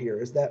deal here,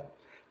 is that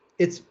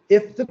it's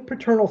if the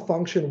paternal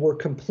function were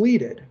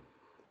completed,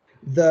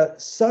 the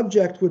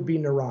subject would be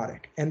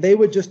neurotic, and they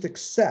would just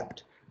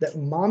accept that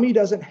mommy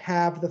doesn't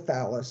have the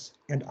phallus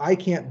and I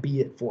can't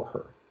be it for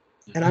her.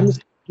 And I'm just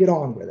gonna get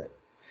on with it.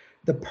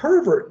 The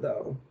pervert,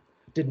 though,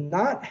 did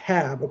not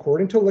have,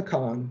 according to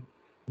Lacan,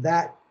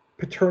 that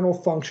paternal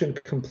function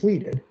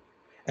completed.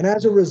 And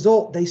as a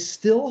result, they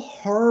still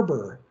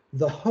harbor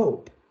the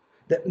hope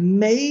that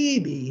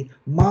maybe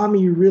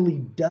mommy really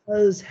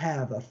does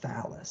have a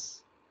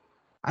phallus.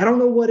 I don't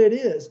know what it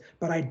is,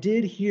 but I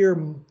did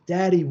hear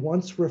daddy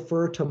once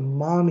refer to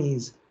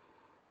mommy's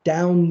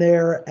down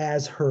there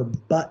as her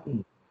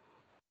button.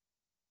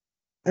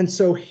 And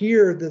so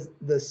here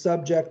the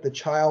subject, the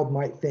child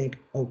might think,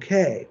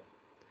 okay,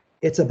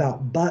 it's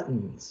about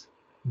buttons.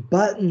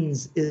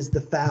 Buttons is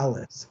the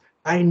phallus.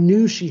 I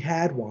knew she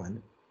had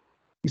one.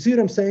 You see what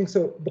I'm saying?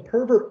 So the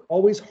pervert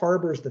always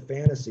harbors the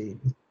fantasy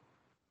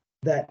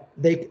that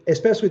they,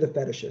 especially the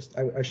fetishist,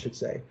 I should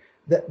say,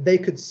 that they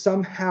could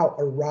somehow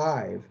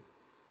arrive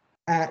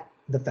at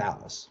the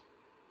phallus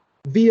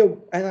via,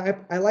 and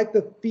I like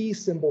the phi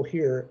symbol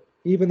here,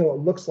 even though it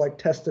looks like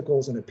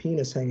testicles and a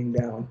penis hanging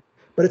down,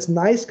 but it's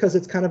nice because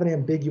it's kind of an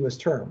ambiguous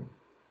term.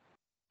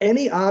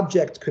 Any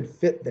object could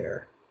fit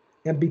there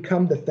and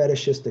become the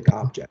fetishistic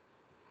object.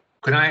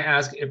 Can I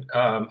ask if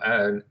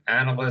an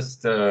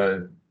analyst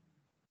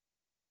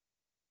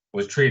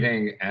was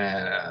treating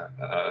a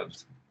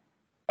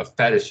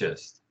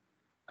fetishist?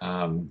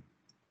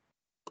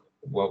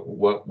 What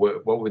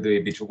would they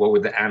be? What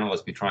would the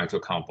analyst be trying to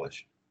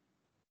accomplish?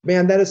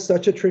 Man, that is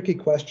such a tricky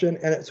question,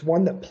 and it's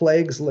one that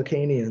plagues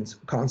Lacanians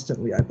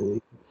constantly, I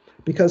believe,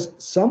 because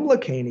some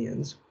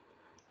Lacanians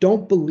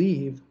don't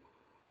believe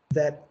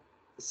that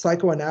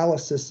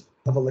psychoanalysis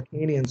of a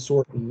Lacanian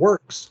sort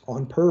works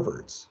on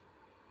perverts.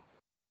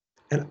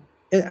 And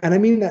I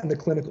mean that in the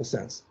clinical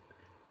sense.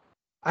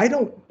 I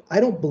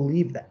don't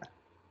believe that.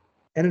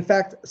 And in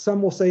fact,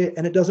 some will say,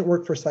 and it doesn't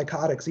work for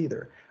psychotics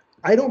either.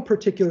 I don't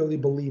particularly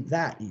believe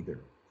that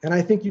either. And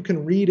I think you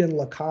can read in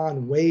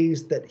Lacan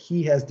ways that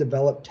he has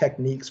developed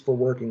techniques for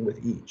working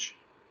with each.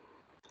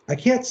 I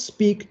can't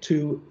speak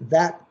to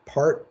that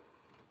part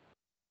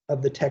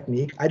of the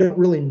technique. I don't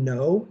really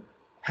know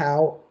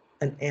how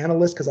an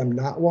analyst, because I'm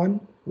not one,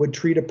 would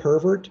treat a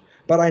pervert,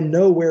 but I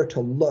know where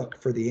to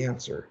look for the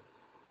answer.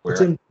 Where?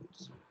 It's in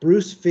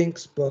Bruce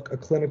Fink's book, A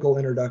Clinical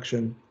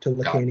Introduction to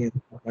Lacanian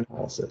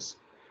Analysis.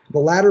 The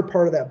latter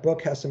part of that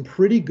book has some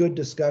pretty good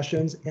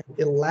discussions and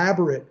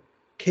elaborate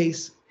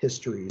case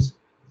histories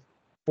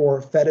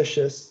for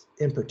fetishists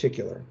in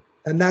particular.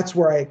 And that's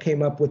where I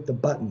came up with the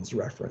buttons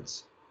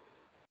reference.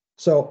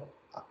 So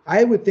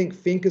I would think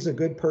Fink is a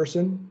good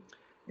person.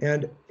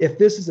 And if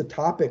this is a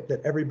topic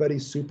that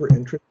everybody's super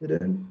interested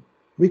in,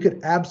 we could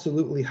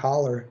absolutely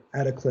holler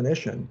at a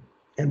clinician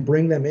and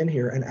bring them in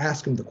here and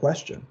ask them the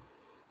question.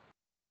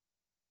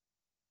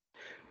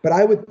 But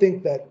I would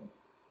think that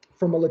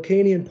from a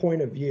Lacanian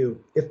point of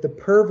view, if the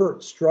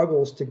pervert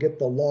struggles to get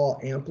the law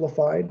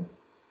amplified,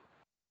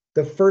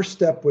 the first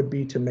step would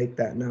be to make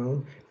that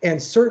known,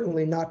 and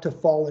certainly not to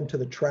fall into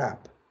the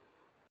trap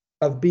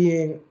of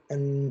being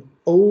an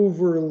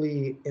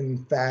overly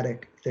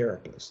emphatic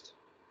therapist.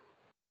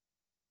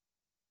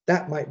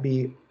 That might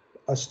be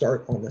a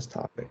start on this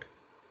topic.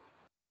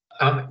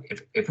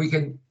 If we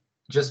can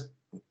just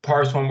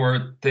parse one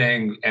more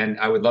thing, and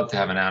I would love to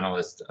have an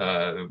analyst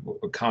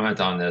comment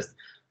on this.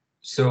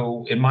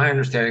 So in my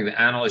understanding, the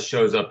analyst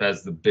shows up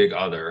as the big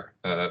other,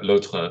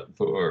 l'autre,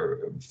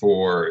 for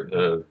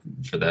the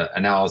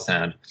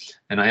analysand.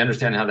 And I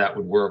understand how that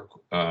would work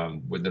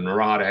with the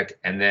neurotic.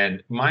 And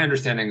then my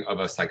understanding of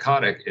a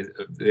psychotic is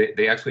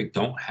they actually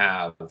don't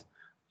have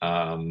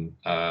an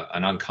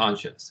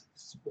unconscious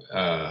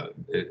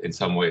in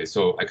some ways.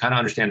 So I kind of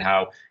understand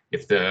how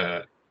if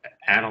the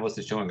analyst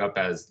is showing up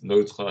as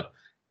Lotre,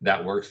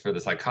 that works for the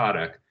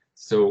psychotic.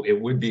 So it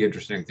would be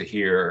interesting to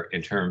hear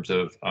in terms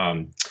of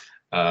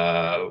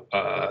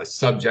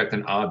subject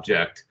and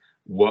object,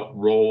 what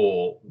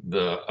role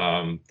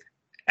the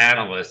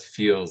analyst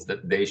feels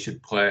that they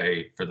should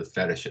play for the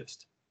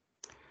fetishist.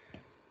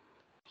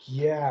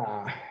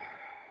 Yeah.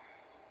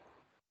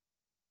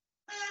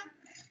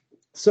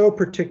 So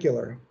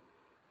particular.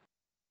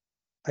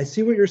 I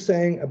see what you're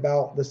saying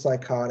about the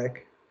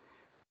psychotic,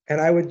 and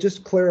I would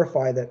just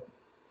clarify that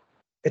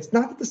it's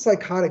not that the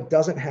psychotic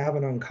doesn't have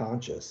an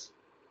unconscious.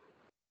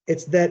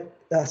 It's that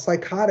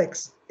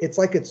psychotics, it's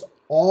like it's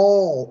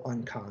all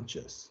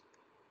unconscious.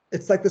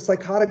 It's like the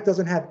psychotic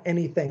doesn't have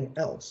anything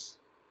else.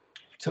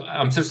 So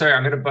I'm so sorry,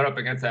 I'm going to butt up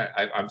against that.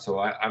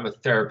 I'm a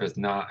therapist,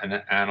 not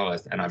an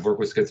analyst, and I've worked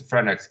with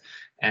schizophrenics,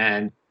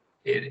 and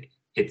it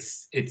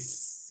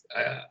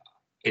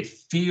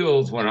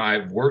feels when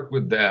I've worked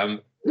with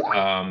them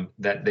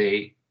that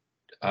they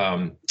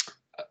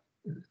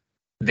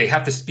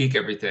have to speak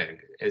everything.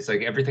 It's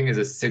like everything is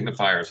a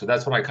signifier. So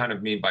that's what I kind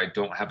of mean by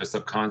don't have a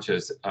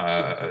subconscious,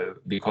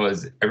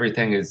 because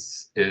everything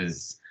is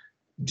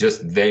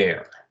just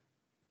there.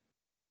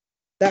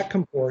 That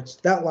comports,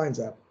 that lines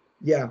up.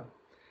 Yeah.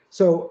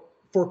 So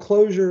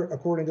foreclosure,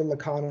 according to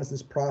Lacan, is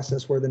this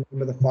process where the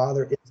name of the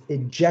father is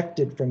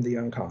ejected from the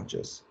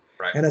unconscious.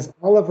 Right. And as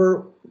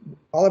Oliver,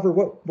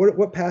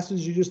 what passage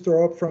did you just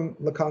throw up from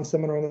Lacan's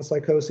seminar on the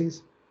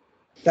psychoses?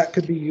 That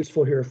could be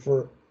useful here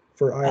for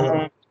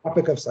Ira,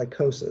 topic of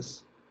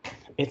psychosis.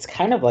 It's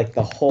kind of like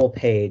the whole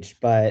page,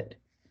 but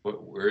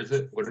Where is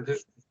it? What is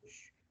it?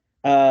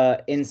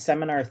 in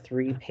seminar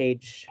 3,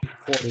 page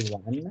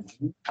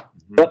 41,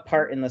 what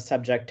part in the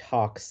subject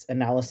talks,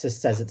 analysis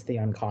says it's the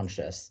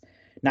unconscious.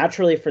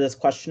 Naturally, for this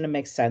question to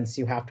make sense,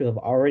 you have to have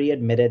already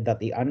admitted that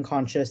the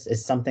unconscious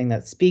is something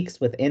that speaks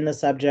within the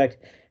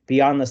subject,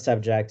 beyond the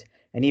subject,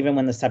 and even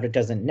when the subject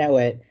doesn't know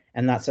it,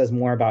 and that says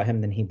more about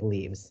him than he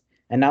believes.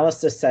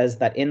 Analysis says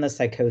that in the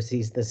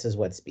psychoses, this is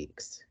what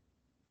speaks.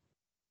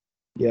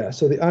 Yeah,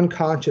 so the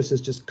unconscious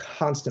is just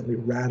constantly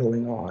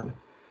rattling on.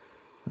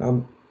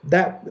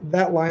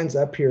 That lines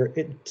up here.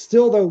 It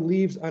still, though,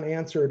 leaves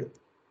unanswered.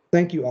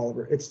 Thank you,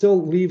 Oliver. It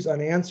still leaves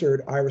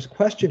unanswered. Ira's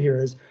question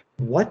here is,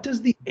 what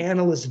does the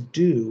analyst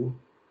do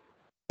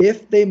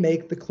if they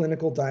make the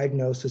clinical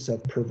diagnosis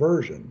of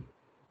perversion?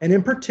 And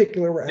in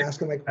particular, we're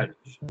asking, like,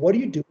 what do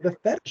you do with a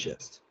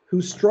fetishist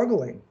who's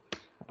struggling?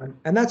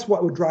 And that's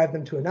what would drive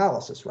them to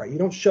analysis, right? You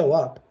don't show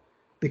up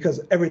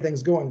because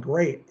everything's going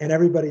great and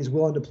everybody's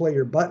willing to play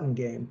your button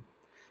game.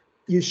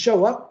 You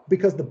show up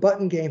because the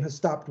button game has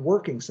stopped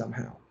working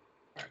somehow.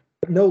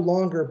 It no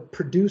longer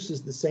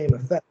produces the same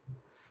effect.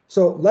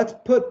 So let's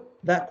put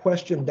that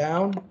question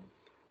down,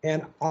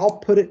 and I'll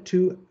put it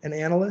to an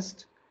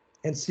analyst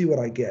and see what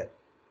I get.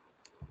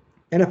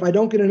 And if I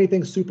don't get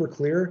anything super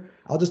clear,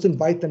 I'll just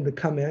invite them to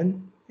come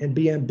in and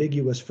be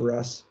ambiguous for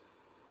us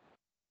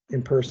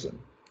in person.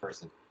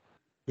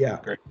 Yeah.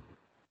 Great.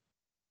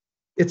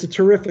 It's a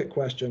terrific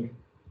question.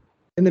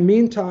 In the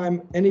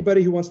meantime,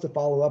 anybody who wants to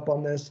follow up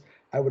on this,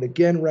 I would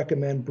again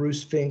recommend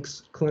Bruce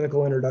Fink's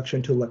Clinical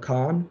Introduction to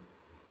Lacan.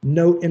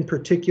 Note in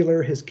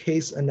particular his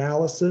case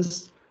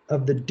analysis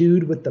of the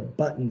dude with the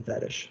button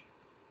fetish,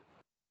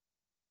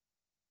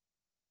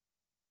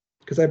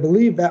 because I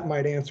believe that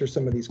might answer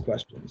some of these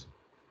questions.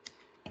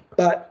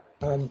 But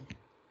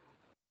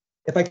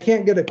if I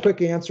can't get a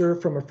quick answer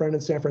from a friend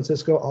in San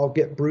Francisco, I'll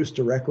get Bruce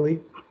directly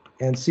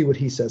and see what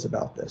he says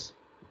about this.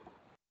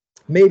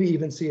 Maybe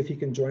even see if he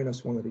can join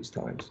us one of these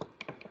times.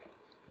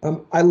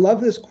 I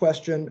love this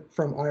question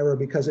from Ira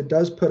because it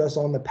does put us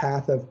on the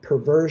path of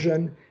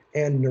perversion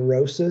and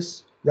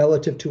neurosis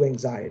relative to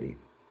anxiety.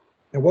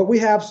 And what we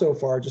have so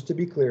far, just to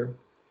be clear,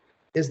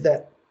 is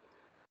that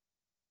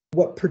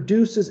what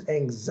produces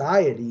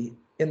anxiety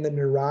in the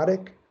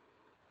neurotic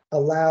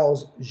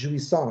allows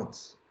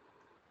jouissance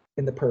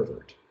in the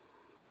pervert.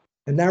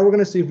 And now we're going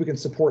to see if we can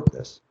support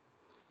this.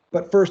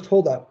 But first,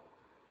 hold up.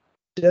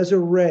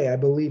 Desiree, I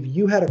believe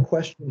you had a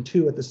question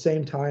too at the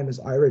same time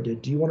as Ira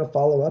did. Do you want to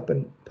follow up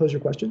and pose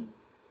your question?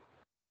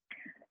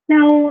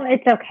 No,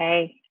 it's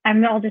okay.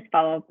 I'll just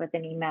follow up with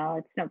an email.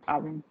 It's no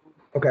problem.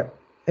 Okay.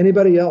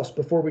 Anybody else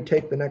before we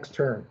take the next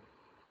turn?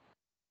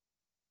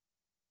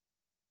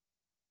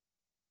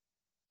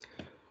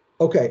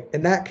 Okay,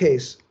 in that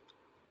case,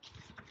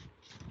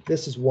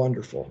 this is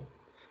wonderful.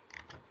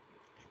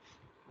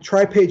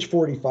 Try page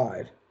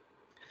 45.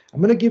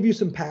 I'm going to give you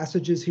some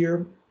passages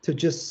here to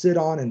just sit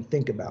on and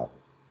think about.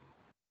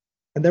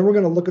 And then we're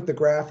going to look at the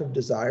graph of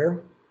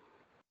desire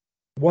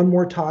one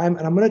more time,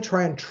 and I'm going to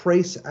try and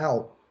trace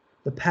out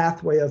the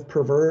pathway of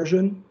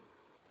perversion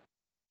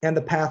and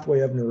the pathway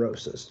of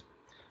neurosis.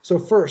 So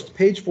first,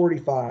 page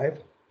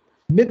 45,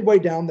 midway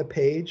down the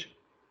page,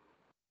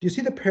 do you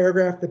see the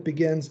paragraph that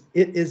begins,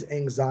 "It is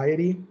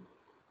anxiety"?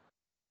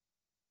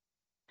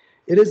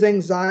 It is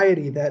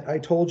anxiety that I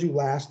told you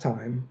last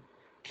time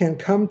can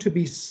come to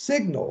be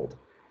signaled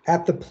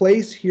at the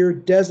place here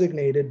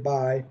designated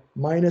by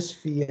minus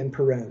phi in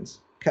parens,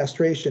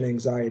 castration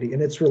anxiety,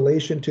 and its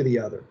relation to the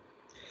other.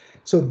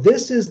 So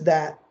this is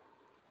that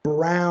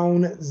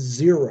brown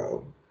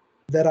 0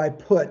 that I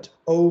put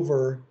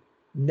over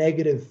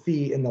negative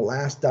phi in the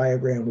last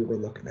diagram we were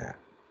looking at.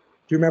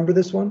 Do you remember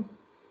this one?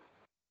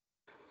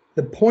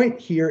 The point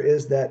here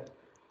is that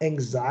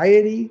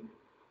anxiety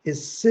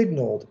is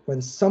signaled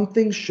when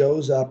something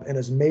shows up and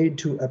is made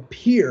to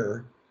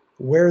appear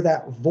where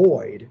that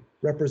void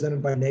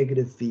represented by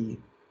negative phi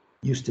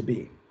used to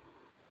be.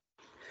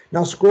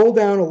 Now scroll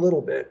down a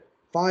little bit,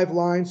 5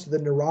 lines to the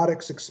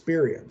neurotic's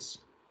experience.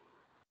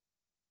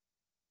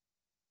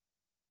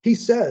 He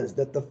says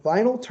that the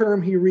final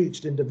term he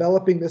reached in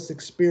developing this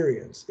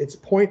experience, its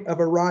point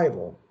of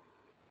arrival,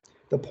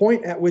 the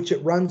point at which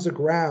it runs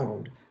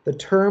aground, the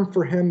term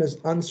for him is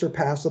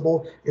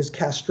unsurpassable, is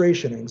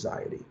castration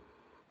anxiety.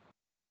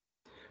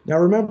 Now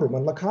remember,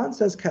 when Lacan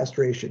says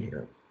castration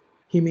here,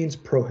 he means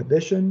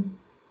prohibition,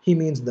 he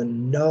means the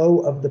no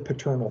of the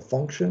paternal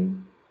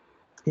function,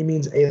 he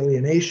means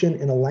alienation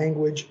in a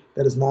language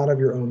that is not of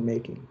your own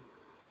making.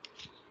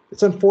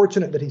 It's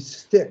unfortunate that he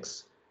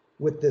sticks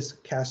with this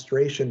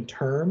castration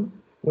term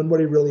when what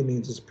he really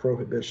means is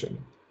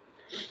prohibition.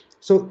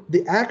 So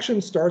the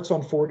action starts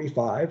on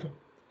 45,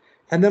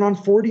 and then on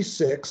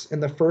 46, in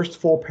the first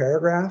full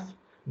paragraph,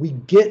 we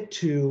get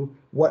to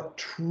what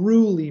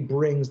truly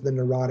brings the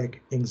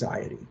neurotic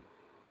anxiety.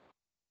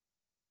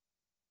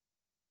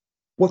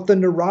 What the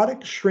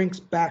neurotic shrinks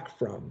back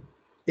from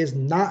is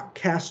not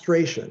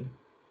castration.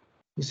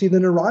 You see, the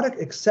neurotic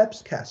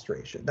accepts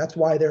castration. That's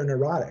why they're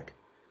neurotic.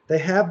 They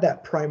have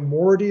that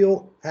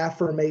primordial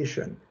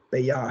affirmation,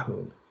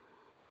 beyahun,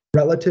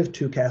 relative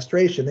to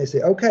castration. They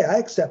say, okay, I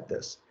accept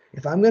this.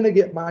 If I'm going to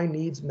get my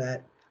needs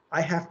met,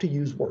 I have to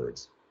use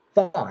words.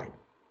 Fine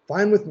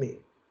with me.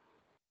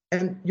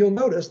 And you'll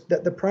notice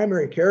that the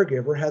primary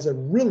caregiver has a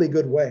really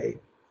good way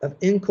of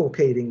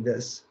inculcating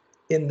this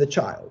in the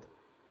child.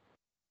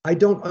 I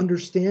don't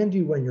understand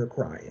you when you're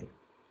crying.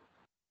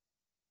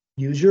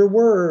 Use your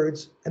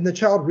words, and the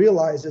child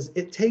realizes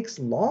it takes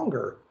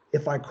longer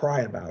if I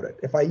cry about it.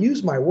 If I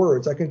use my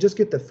words, I can just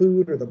get the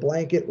food or the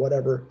blanket,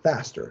 whatever,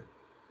 faster.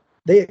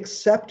 They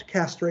accept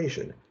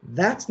castration.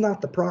 That's not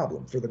the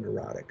problem for the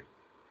neurotic.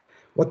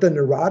 What the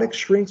neurotic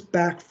shrinks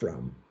back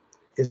from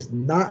is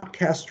not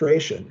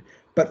castration,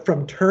 but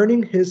from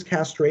turning his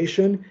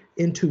castration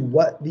into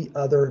what the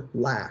other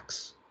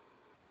lacks.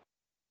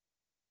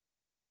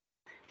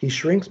 He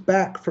shrinks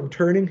back from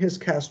turning his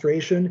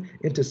castration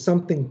into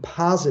something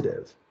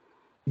positive.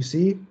 You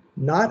see,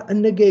 not a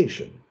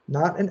negation,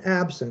 not an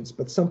absence,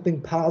 but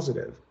something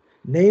positive,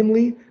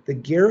 namely the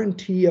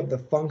guarantee of the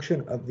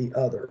function of the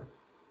other.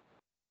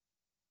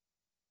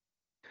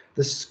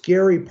 The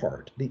scary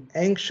part, the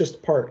anxious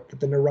part that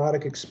the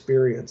neurotic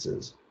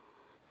experiences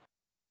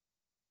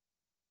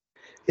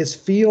is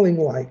feeling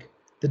like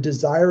the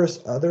desirous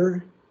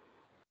other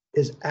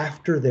is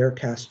after their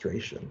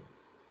castration.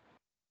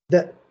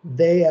 That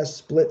they, as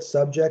split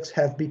subjects,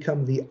 have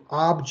become the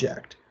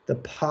object, the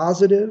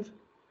positive,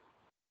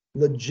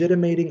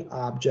 legitimating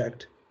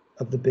object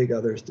of the big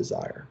other's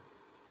desire.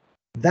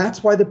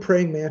 That's why the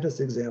praying mantis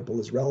example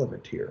is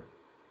relevant here.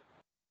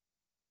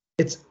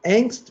 It's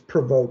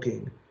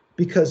angst-provoking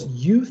because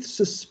youth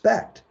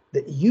suspect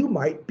that you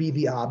might be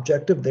the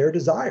object of their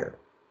desire.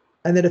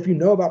 And that if you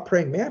know about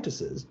praying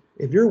mantises,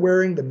 if you're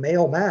wearing the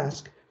male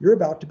mask, you're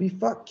about to be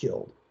fuck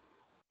killed.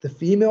 The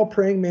female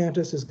praying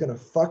mantis is going to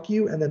fuck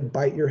you and then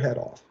bite your head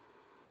off.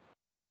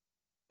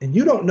 And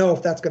you don't know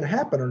if that's going to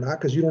happen or not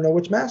because you don't know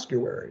which mask you're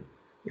wearing,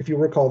 if you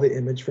recall the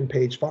image from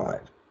page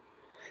 5.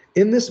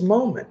 In this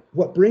moment,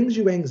 what brings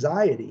you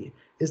anxiety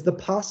is the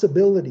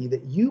possibility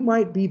that you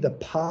might be the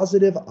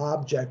positive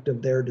object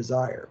of their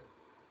desire.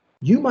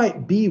 You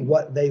might be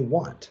what they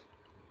want.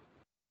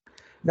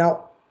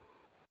 Now,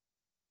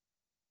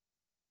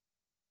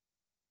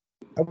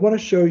 I want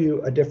to show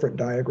you a different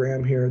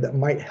diagram here that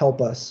might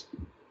help us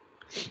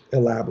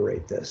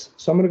elaborate this.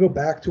 So I'm going to go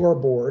back to our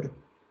board.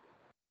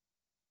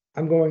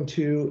 I'm going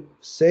to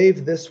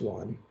save this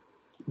one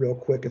real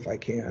quick if I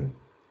can,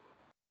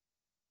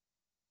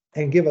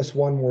 and give us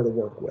one more to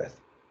work with.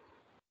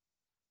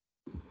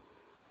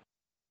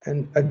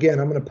 And again,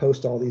 I'm going to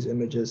post all these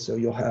images so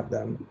you'll have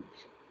them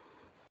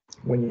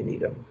when you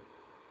need them.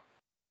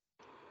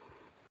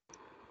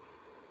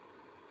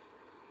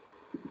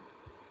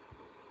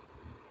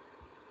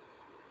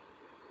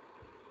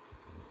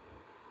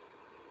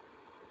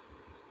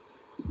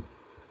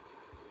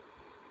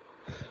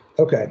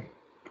 Okay,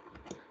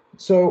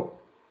 so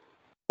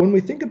when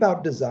we think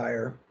about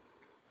desire,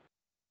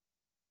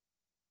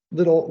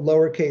 little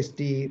lowercase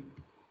d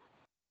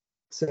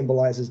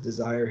symbolizes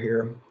desire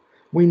here.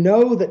 We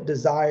know that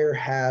desire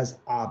has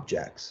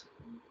objects.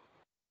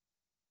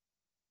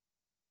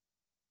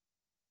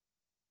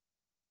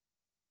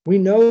 We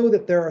know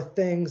that there are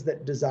things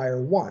that desire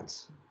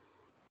wants.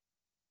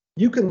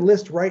 You can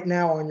list right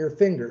now on your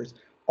fingers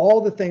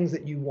all the things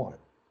that you want.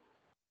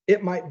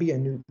 It might be a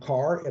new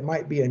car. It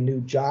might be a new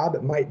job.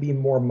 It might be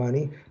more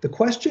money. The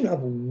question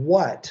of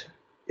what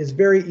is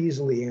very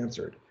easily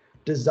answered.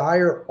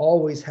 Desire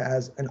always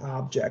has an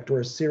object or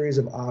a series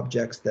of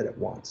objects that it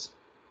wants.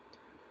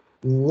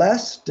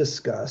 Less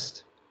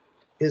discussed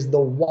is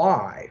the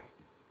why,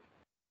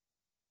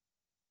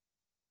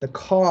 the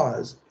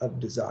cause of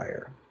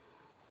desire.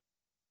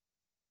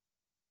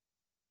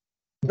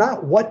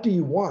 Not what do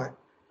you want,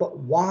 but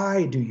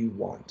why do you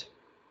want?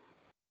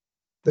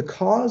 The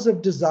cause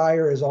of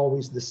desire is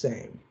always the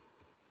same.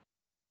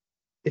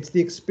 It's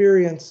the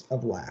experience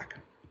of lack.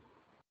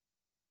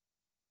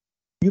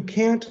 You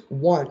can't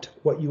want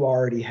what you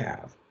already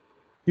have.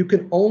 You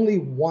can only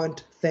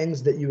want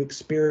things that you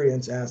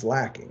experience as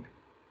lacking,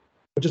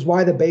 which is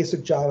why the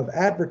basic job of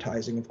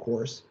advertising, of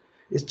course,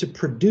 is to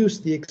produce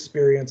the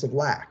experience of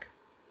lack.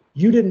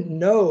 You didn't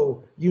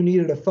know you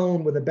needed a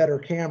phone with a better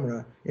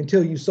camera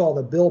until you saw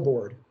the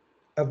billboard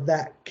of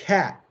that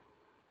cat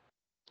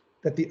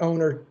that the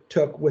owner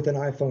took with an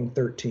iPhone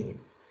 13.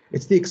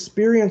 It's the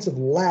experience of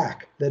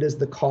lack that is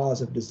the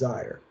cause of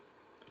desire.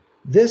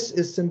 This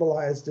is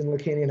symbolized in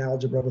Lacanian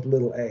algebra with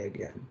little a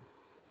again.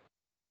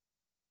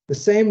 The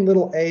same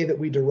little a that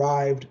we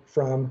derived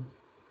from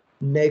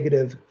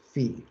negative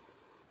phi.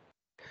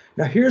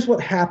 Now here's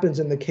what happens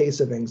in the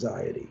case of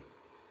anxiety.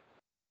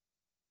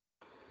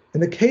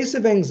 In the case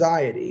of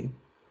anxiety,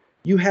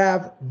 you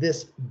have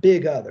this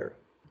big other.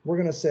 We're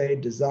going to say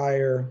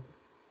desire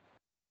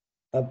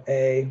of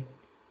A,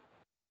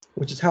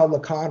 which is how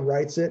Lacan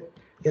writes it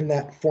in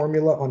that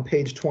formula on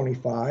page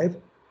 25.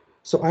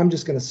 So I'm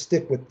just going to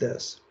stick with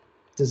this.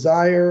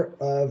 Desire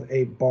of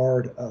a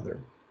barred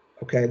other.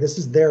 Okay, this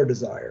is their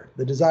desire,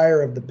 the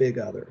desire of the big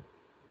other.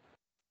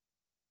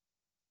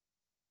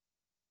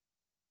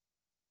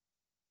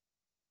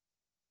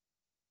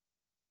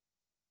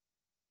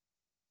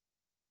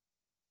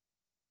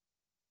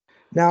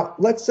 Now,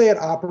 let's say it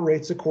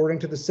operates according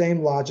to the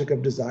same logic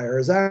of desire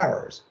as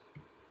ours.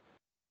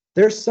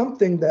 There's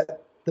something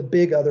that the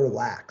big other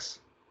lacks.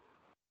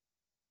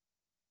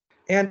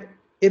 And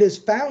it has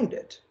found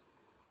it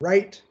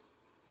right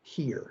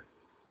here.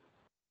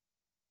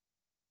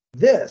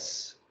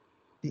 This,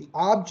 the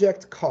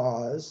object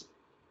cause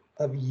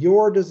of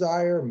your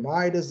desire,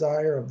 my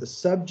desire, of the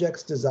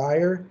subject's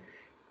desire,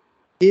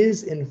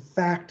 is in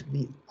fact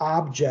the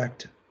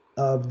object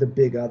of the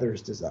big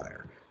other's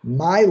desire.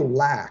 My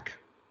lack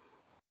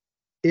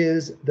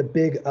is the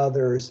big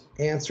other's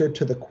answer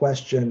to the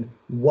question,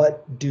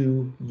 what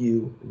do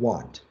you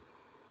want?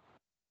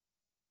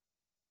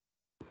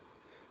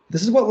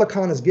 This is what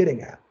Lacan is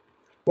getting at.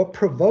 What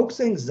provokes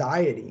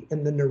anxiety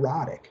in the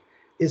neurotic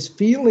is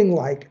feeling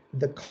like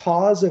the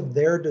cause of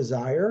their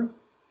desire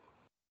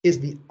is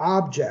the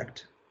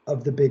object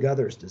of the big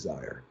other's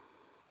desire.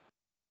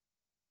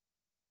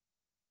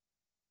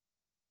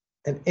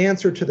 An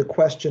answer to the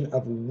question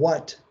of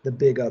what the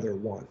big other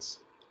wants.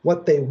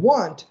 What they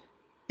want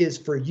is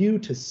for you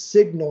to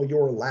signal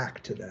your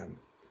lack to them.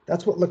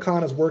 That's what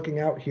Lacan is working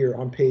out here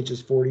on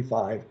pages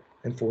 45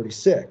 and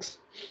 46.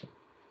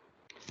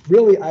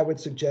 Really, I would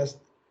suggest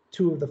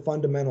two of the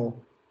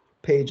fundamental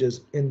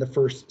pages in the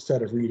first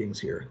set of readings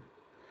here.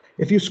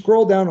 If you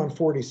scroll down on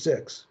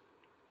 46,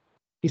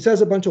 he says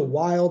a bunch of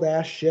wild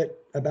ass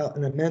shit about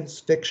an immense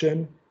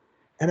fiction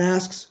and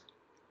asks,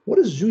 what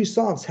does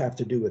jouissance have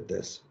to do with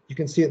this? You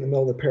can see it in the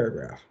middle of the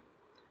paragraph.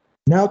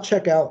 Now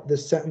check out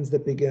this sentence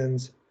that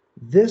begins,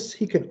 this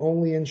he can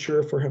only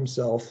ensure for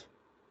himself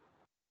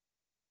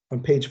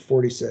on page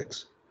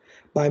 46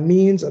 by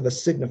means of a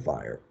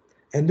signifier.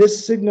 And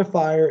this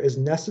signifier is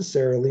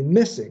necessarily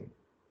missing.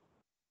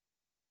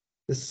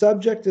 The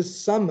subject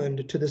is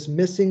summoned to this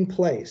missing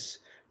place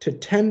to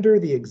tender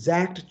the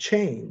exact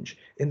change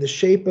in the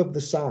shape of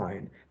the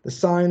sign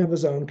of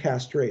his own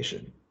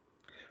castration.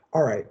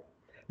 All right,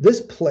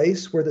 this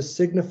place where the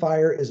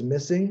signifier is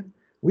missing,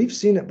 we've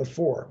seen it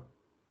before.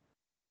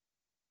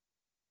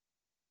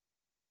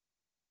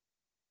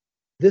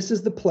 This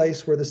is the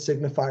place where the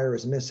signifier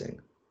is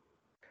missing.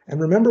 And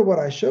remember what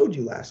I showed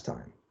you last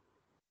time.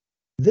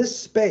 This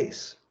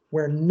space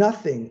where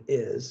nothing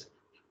is,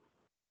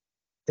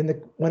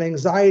 when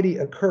anxiety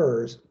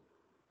occurs,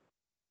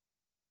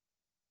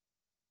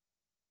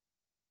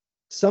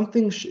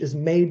 something is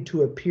made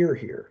to appear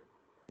here.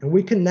 And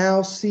we can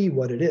now see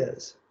what it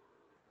is.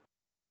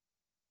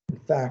 In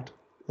fact,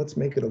 let's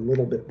make it a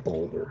little bit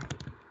bolder.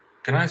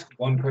 Can I ask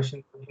one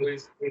question,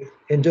 please?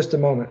 In just a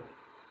moment.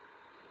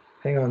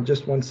 Hang on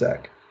just one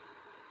sec.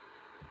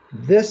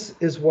 This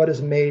is what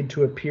is made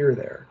to appear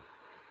there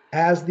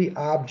as the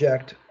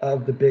object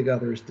of the big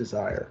other's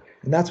desire.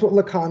 And that's what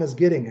Lacan is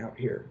getting out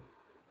here.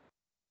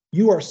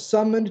 You are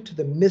summoned to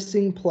the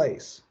missing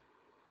place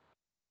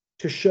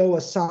to show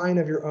a sign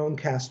of your own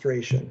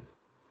castration.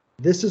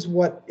 This is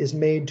what is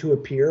made to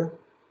appear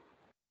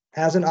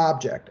as an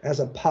object, as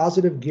a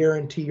positive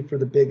guarantee for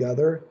the big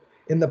other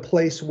in the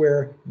place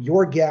where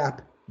your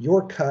gap,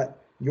 your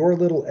cut, your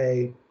little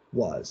a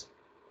was.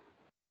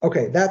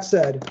 Okay, that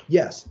said,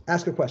 yes,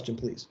 ask a question,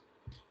 please.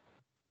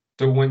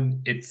 So when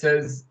it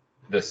says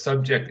the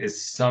subject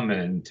is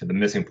summoned to the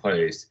missing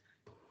place,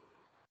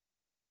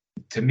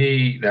 to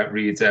me, that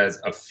reads as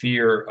a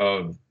fear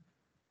of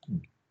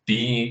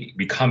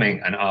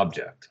becoming an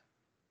object.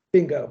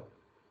 Bingo.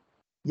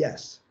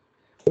 Yes.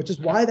 Which is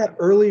why that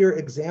earlier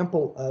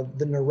example of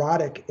the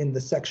neurotic in the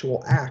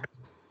sexual act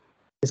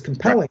is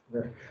compelling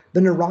here.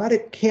 The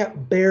neurotic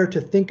can't bear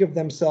to think of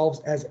themselves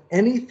as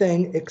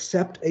anything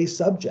except a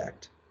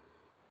subject.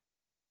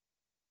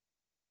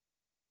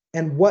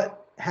 And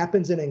what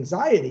happens in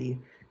anxiety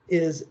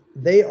is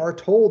they are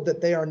told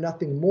that they are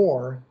nothing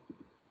more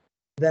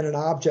than an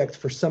object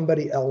for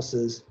somebody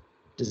else's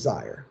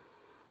desire.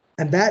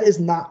 And that is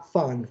not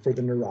fun for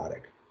the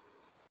neurotic.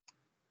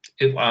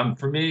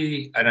 For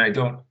me, and I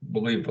don't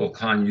believe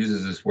Lacan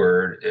uses this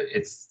word,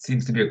 it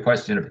seems to be a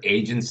question of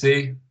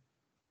agency,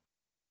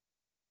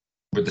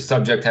 where the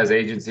subject has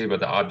agency,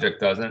 but the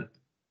object doesn't.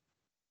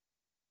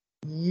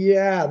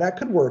 Yeah, that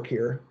could work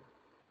here.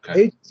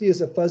 Okay. Agency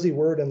is a fuzzy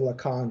word in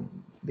Lacan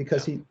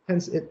because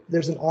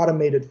there's an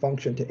automated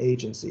function to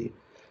agency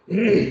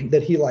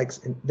that he likes.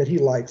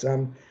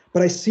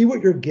 But I see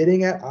what you're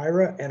getting at,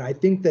 Ira, and I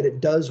think that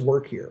it does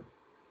work here.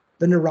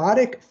 The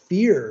neurotic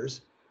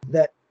fears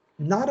that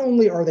not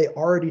only are they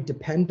already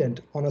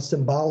dependent on a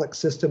symbolic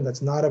system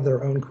that's not of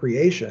their own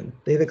creation,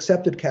 they've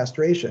accepted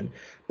castration,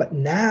 but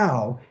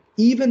now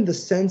even the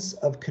sense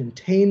of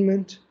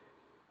containment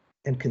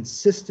and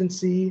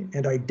consistency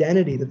and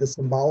identity that the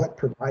symbolic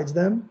provides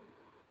them,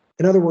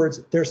 in other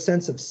words, their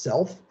sense of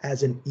self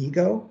as an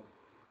ego,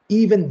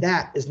 even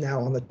that is now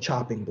on the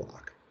chopping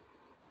block.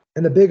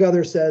 And the big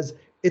other says,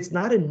 it's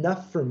not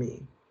enough for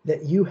me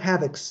that you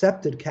have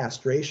accepted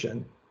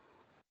castration.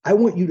 I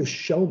want you to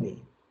show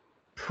me.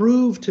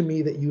 Prove to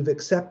me that you've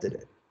accepted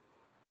it.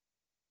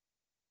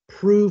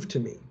 Prove to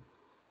me.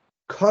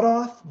 Cut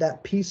off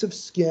that piece of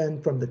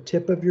skin from the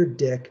tip of your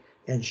dick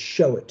and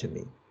show it to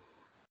me.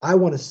 I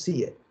want to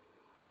see it.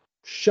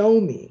 Show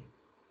me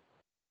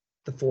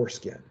the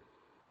foreskin.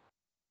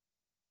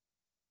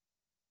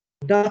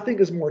 Nothing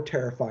is more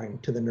terrifying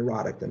to the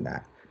neurotic than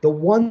that. The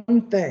one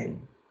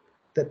thing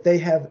that they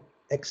have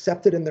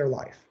accepted in their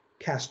life,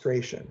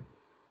 castration,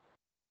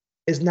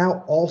 is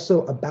now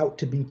also about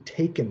to be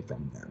taken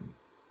from them,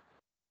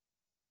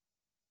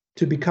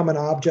 to become an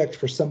object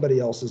for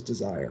somebody else's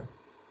desire.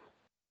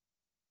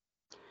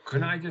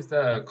 Can I just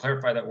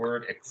clarify that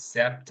word,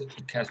 accept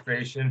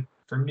castration?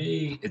 For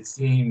me, it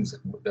seems,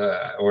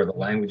 or the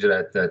language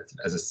that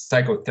as a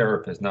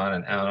psychotherapist, not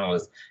an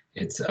analyst,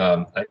 it's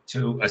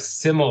to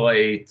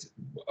assimilate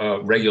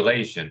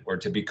regulation or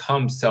to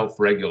become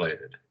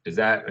self-regulated. Is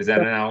that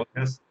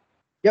analogous?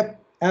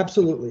 Yep,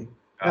 absolutely.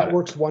 That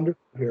works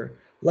wonderfully here.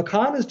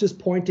 Lacan is just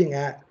pointing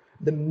at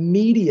the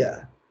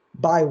media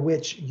by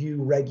which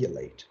you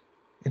regulate.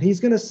 And he's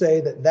going to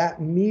say that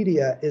that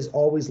media is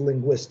always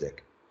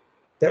linguistic,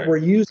 that Right. we're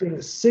using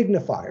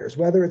signifiers,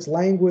 whether it's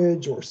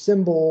language or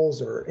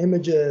symbols or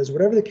images,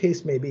 whatever the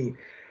case may be,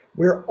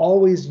 we're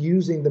always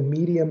using the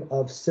medium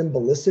of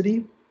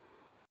symbolicity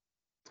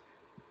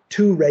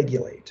to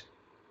regulate,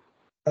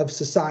 of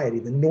society,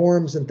 the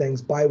norms and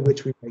things by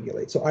which we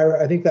regulate. So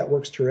I think that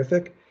works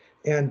terrific.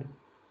 And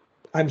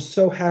I'm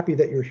so happy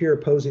that you're here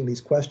posing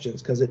these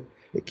questions because it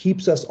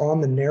keeps us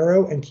on the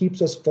narrow and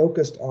keeps us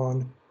focused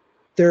on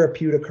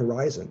therapeutic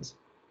horizons.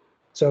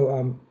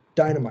 So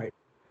Dynamite,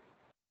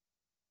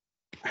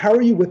 how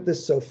are you with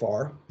this so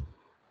far?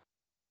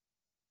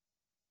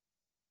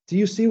 Do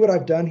you see what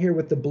I've done here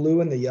with the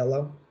blue and the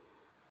yellow?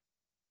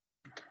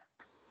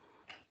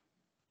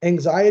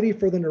 Anxiety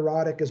for the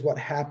neurotic is what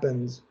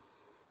happens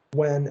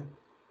when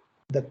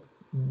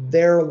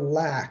their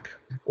lack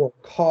or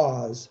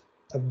cause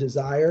of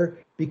desire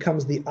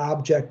becomes the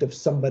object of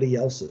somebody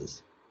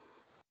else's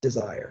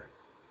desire.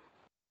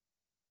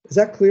 Is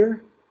that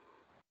clear?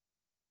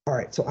 All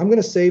right, so I'm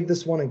going to save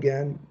this one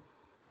again.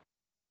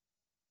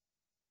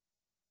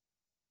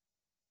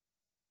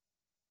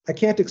 I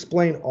can't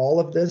explain all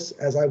of this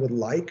as I would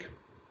like,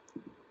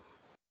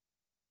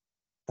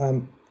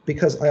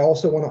 because I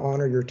also want to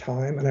honor your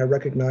time, and I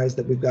recognize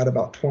that we've got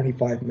about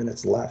 25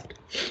 minutes left.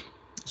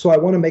 So I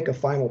want to make a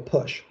final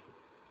push.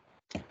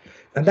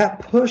 And that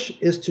push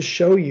is to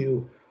show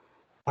you,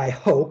 I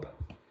hope,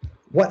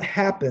 what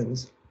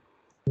happens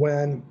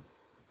when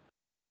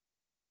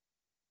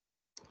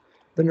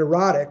the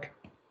neurotic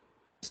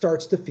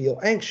starts to feel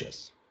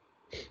anxious.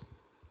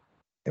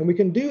 And we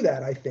can do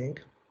that, I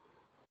think,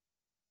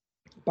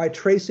 by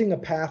tracing a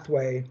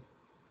pathway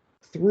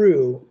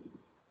through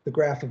the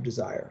graph of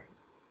desire.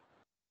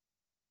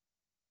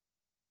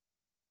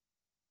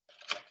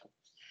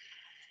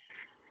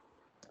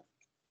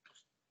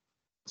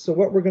 So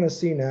what we're going to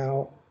see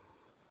now,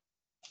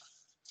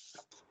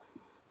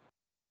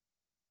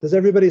 does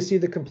everybody see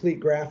the complete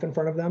graph in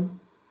front of them?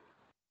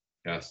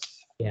 Yes.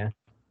 Yeah.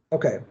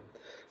 Okay,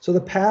 so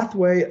the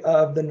pathway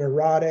of the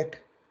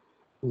neurotic,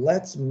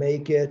 let's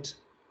make it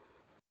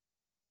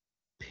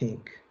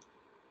pink.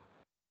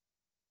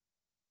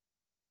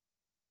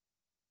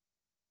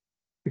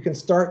 We can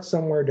start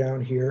somewhere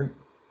down here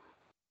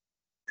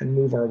and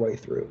move our way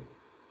through.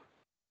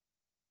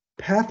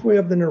 Pathway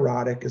of the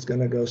neurotic is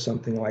going to go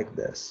something like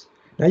this.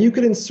 Now you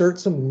could insert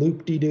some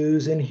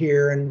loop-de-doos in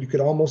here, and you could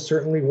almost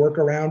certainly work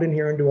around in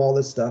here and do all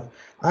this stuff.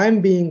 I'm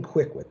being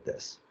quick with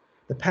this.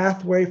 The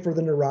pathway for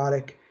the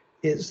neurotic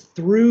is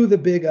through the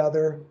big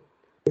other,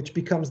 which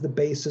becomes the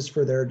basis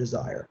for their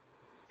desire.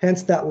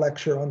 Hence that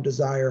lecture on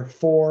desire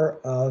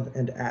for, of,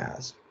 and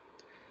as.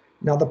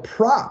 Now the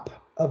prop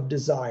of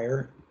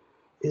desire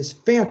is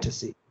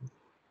fantasy.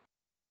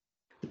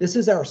 This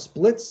is our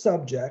split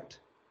subject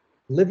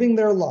living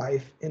their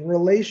life in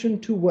relation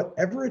to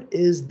whatever it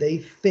is they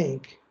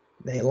think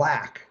they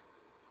lack,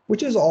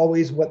 which is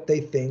always what they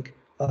think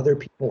other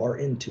people are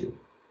into.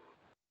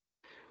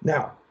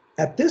 Now,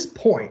 at this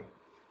point,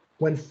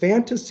 when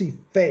fantasy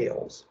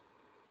fails,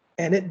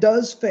 and it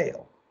does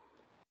fail,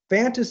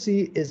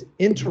 fantasy is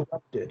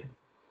interrupted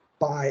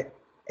by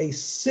a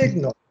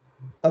signal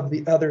of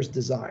the other's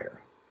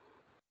desire.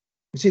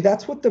 You see,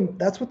 that's what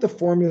the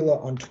formula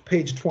on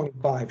page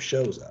 25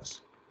 shows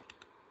us.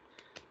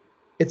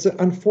 It's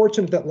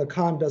unfortunate that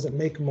Lacan doesn't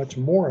make much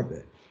more of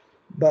it,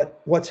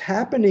 but what's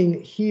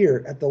happening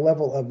here at the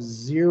level of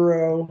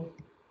 0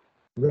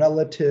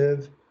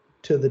 relative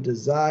to the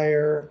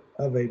desire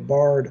of a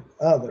barred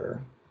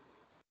other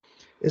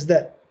is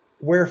that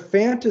where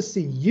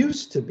fantasy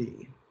used to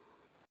be,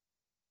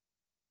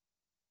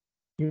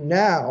 you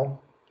now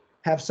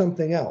have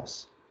something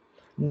else.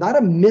 Not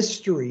a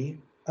mystery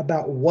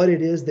about what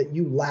it is that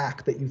you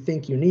lack, that you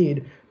think you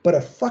need, but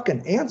a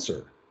fucking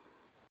answer.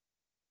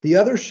 The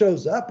other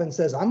shows up and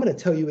says, I'm going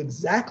to tell you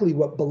exactly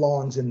what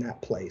belongs in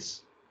that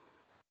place.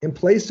 In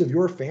place of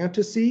your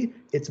fantasy,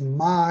 it's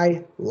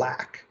my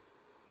lack.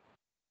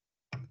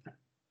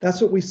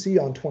 That's what we see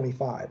on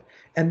 25.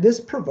 And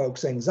this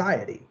provokes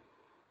anxiety.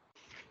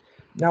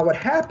 Now, what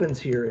happens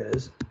here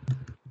is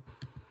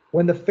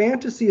when the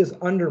fantasy is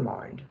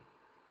undermined,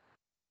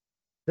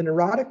 the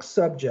neurotic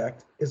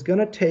subject is going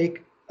to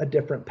take a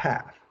different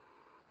path.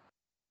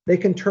 They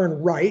can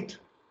turn right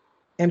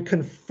and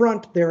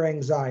confront their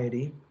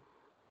anxiety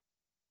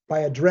by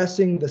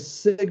addressing the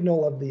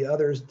signal of the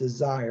other's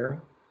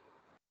desire,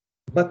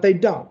 but they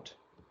don't.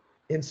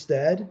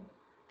 Instead,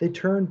 they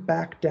turn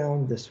back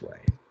down this way.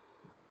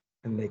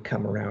 And they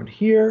come around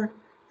here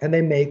and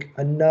they make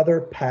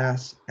another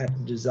pass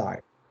at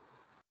desire.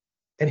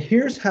 And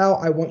here's how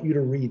I want you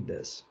to read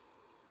this.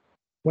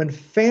 When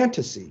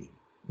fantasy,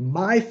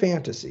 my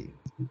fantasy,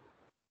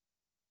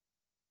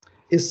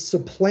 is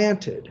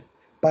supplanted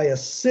by a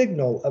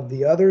signal of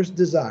the other's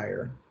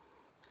desire,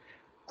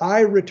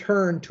 I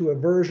return to a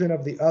version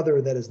of the other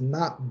that is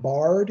not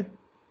barred,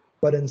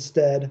 but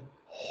instead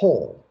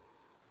whole.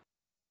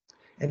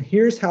 And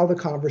here's how the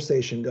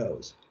conversation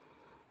goes.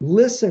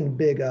 Listen,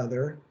 big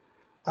other,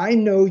 I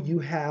know you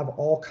have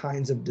all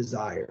kinds of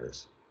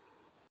desires.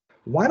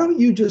 Why don't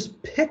you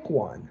just pick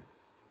one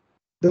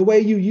the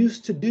way you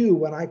used to do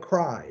when I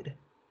cried?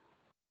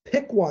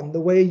 Pick one the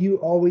way you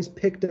always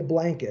picked a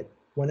blanket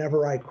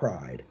whenever I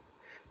cried.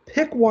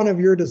 Pick one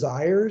of your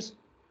desires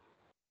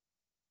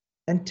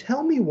and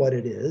tell me what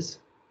it is.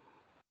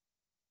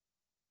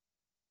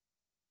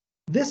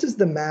 This is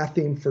the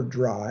matheme for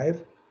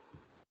drive.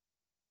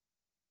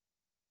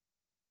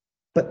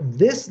 But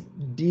this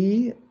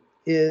D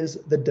is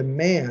the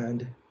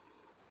demand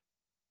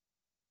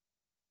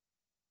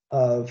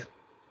of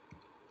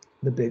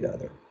the big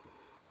other.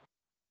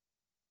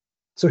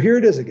 So here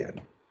it is again.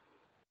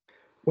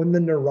 When the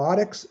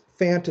neurotic's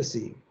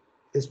fantasy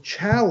is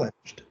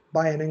challenged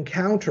by an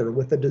encounter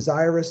with a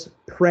desirous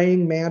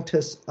praying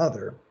mantis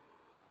other,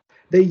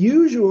 they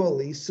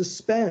usually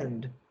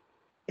suspend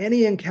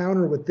any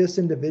encounter with this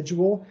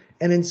individual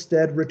and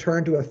instead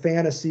return to a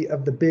fantasy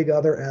of the big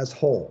other as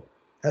whole,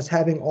 as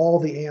having all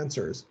the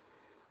answers.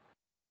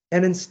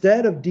 And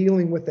instead of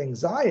dealing with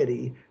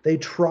anxiety, they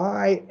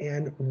try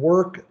and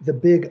work the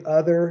big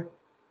other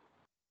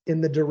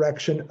in the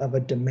direction of a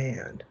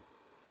demand.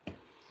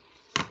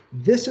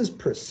 This is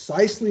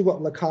precisely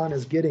what Lacan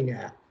is getting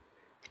at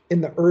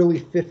in the early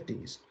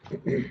 50s.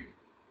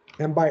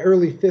 And by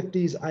early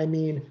 50s, I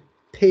mean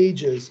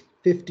pages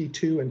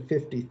 52 and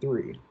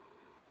 53.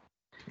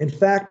 In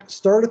fact,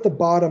 start at the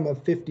bottom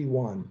of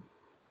 51.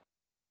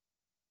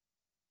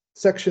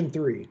 Section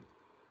 3.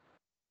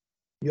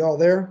 You all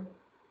there?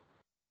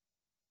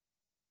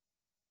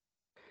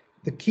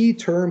 The key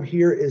term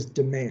here is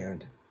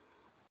demand.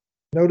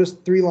 Notice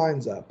 3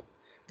 lines up.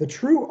 The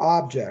true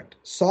object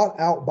sought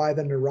out by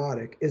the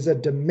neurotic is a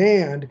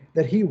demand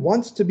that he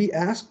wants to be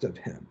asked of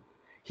him.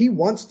 He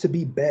wants to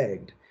be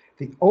begged.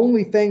 The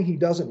only thing he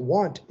doesn't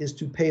want is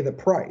to pay the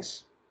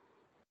price.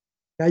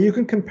 Now you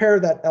can compare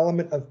that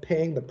element of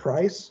paying the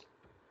price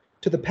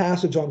to the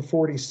passage on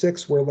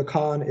 46 where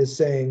Lacan is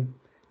saying,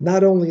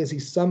 not only is he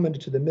summoned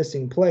to the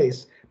missing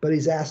place, but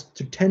he's asked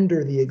to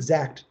tender the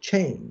exact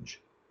change.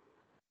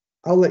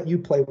 I'll let you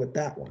play with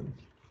that one.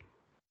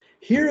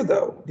 Here,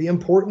 though, the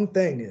important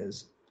thing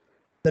is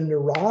the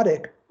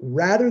neurotic,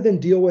 rather than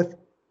deal with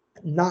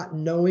not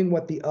knowing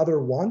what the other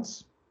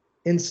wants,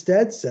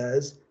 instead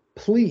says,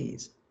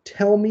 please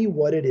tell me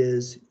what it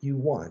is you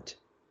want.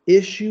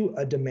 Issue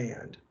a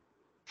demand.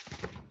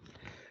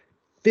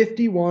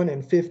 51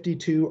 and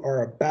 52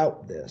 are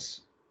about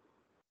this.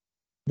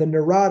 The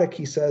neurotic,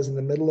 he says in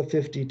the middle of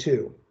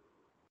 52,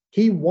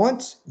 he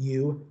wants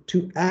you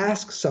to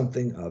ask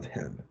something of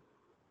him.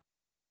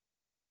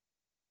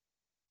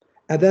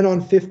 And then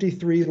on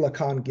 53,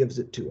 Lacan gives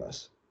it to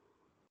us.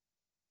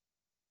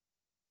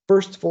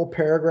 First full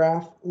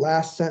paragraph,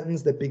 last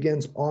sentence that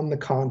begins on the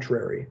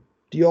contrary.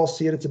 Do you all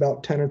see it? It's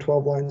about 10 or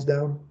 12 lines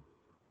down.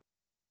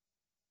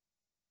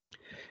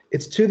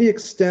 It's to the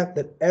extent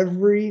that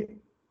every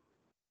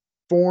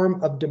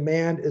form of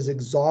demand is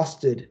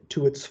exhausted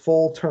to its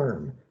full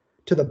term,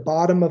 to the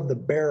bottom of the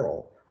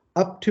barrel,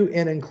 up to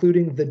and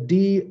including the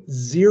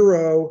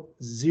D00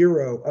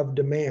 of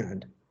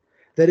demand,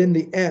 that in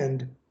the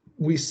end,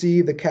 we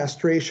see the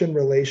castration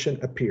relation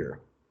appear.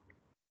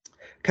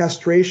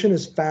 Castration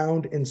is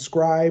found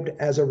inscribed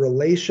as a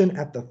relation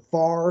at the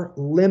far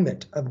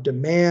limit of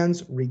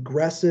demand's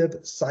regressive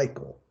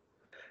cycle.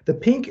 The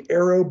pink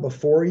arrow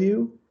before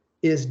you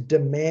is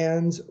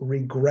demand's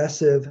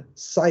regressive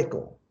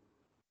cycle.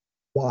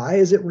 Why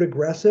is it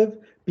regressive?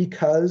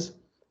 Because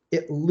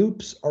it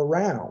loops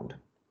around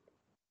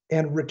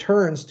and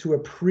returns to a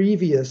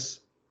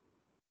previous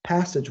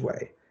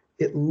passageway.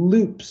 It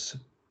loops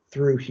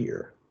through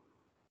here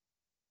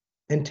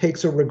and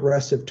takes a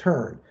regressive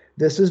turn.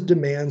 This is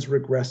demand's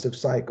regressive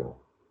cycle.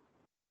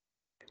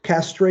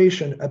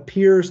 Castration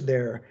appears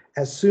there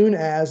as soon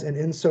as and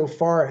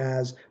insofar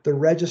as the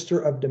register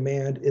of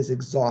demand is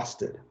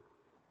exhausted.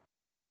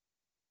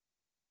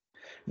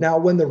 Now,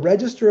 when the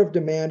register of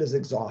demand is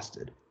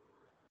exhausted,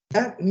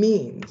 that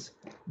means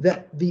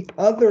that the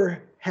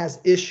other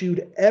has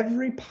issued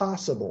every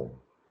possible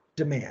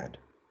demand.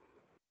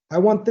 I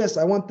want this,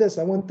 I want this,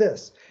 I want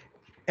this.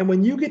 And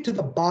when you get to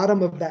the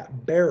bottom of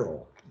that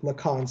barrel,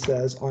 Lacan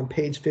says on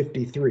page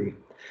 53,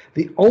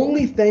 the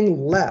only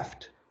thing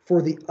left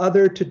for the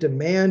other to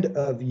demand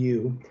of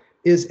you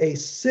is a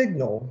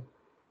signal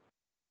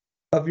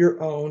of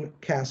your own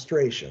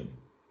castration.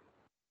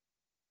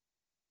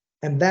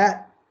 And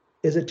that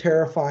is a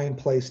terrifying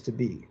place to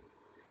be,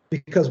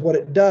 because what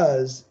it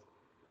does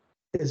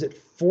is it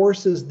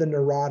forces the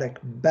neurotic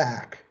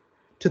back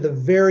to the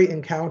very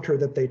encounter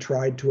that they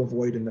tried to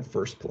avoid in the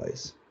first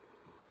place.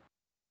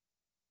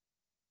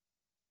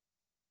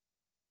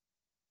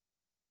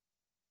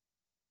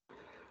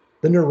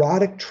 The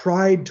neurotic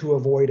tried to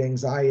avoid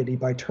anxiety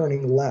by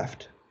turning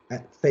left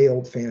at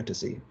failed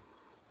fantasy.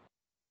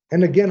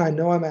 And again, I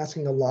know I'm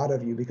asking a lot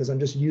of you because I'm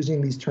just using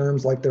these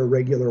terms like they're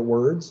regular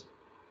words.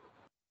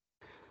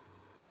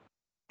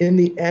 In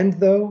the end,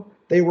 though,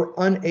 they were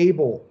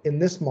unable in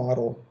this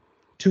model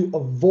to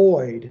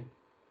avoid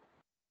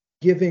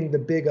giving the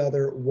big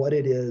other what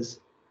it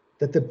is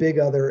that the big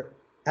other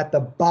at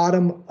the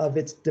bottom of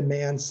its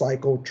demand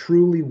cycle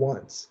truly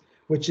wants,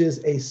 which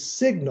is a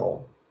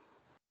signal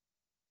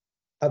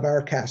of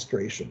our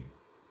castration.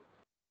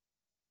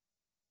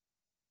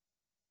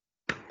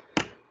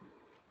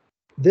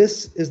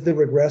 This is the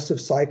regressive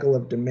cycle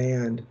of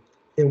demand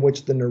in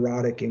which the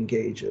neurotic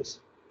engages.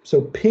 So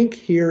pink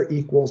here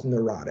equals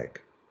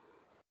neurotic,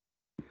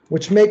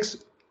 which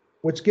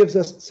gives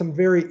us some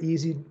very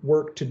easy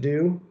work to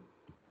do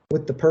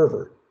with the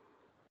pervert.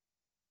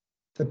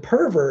 The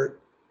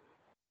pervert,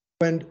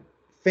 when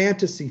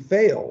fantasy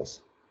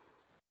fails,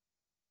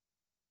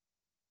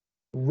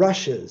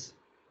 rushes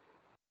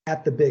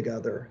at the big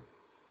other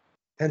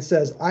and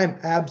says, I'm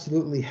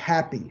absolutely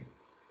happy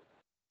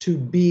to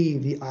be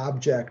the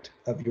object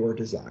of your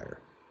desire.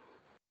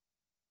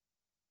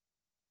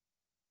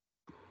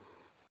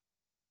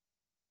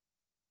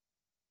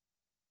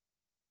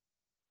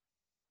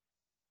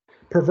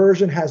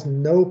 Perversion has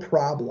no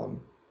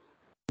problem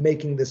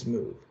making this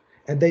move,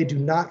 and they do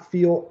not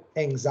feel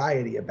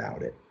anxiety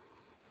about it.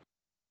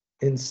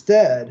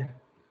 Instead,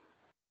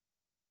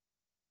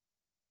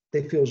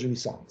 they feel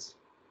jouissance.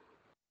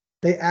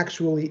 They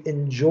actually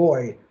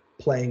enjoy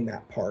playing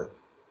that part.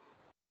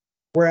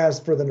 Whereas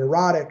for the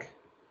neurotic,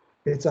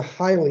 it's a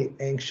highly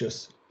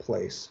anxious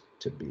place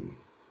to be.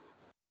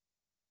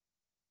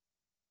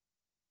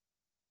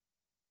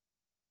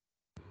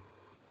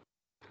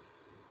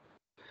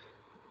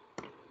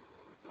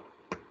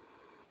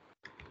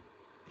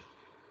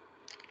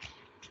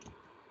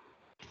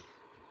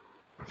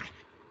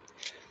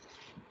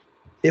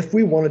 If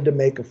we wanted to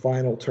make a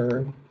final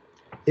turn,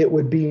 it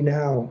would be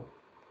now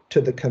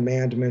to the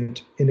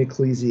commandment in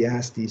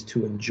Ecclesiastes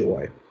to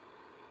enjoy.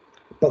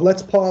 But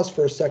let's pause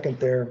for a second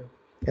there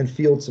and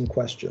field some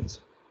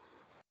questions.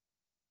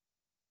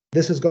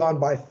 This has gone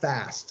by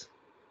fast,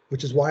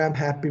 which is why I'm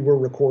happy we're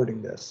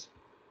recording this.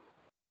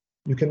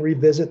 You can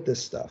revisit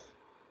this stuff.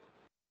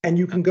 And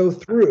you can go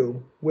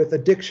through with a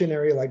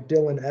dictionary like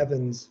Dylan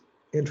Evans'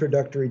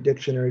 Introductory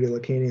Dictionary to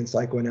Lacanian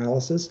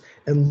Psychoanalysis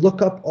and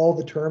look up all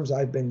the terms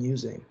I've been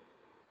using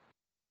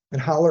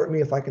and holler at me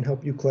if I can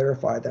help you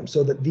clarify them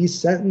so that these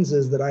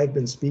sentences that I've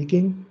been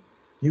speaking,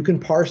 you can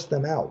parse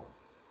them out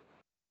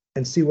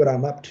and see what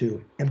I'm up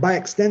to. And by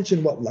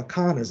extension, what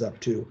Lacan is up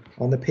to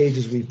on the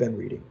pages we've been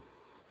reading.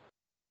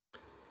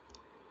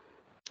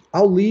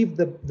 I'll leave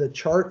the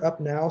chart up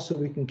now so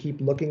we can keep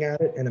looking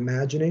at it and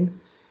imagining.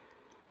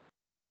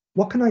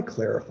 What can I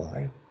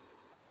clarify?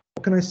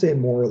 What can I say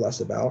more or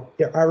less about?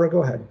 Yeah, Ira,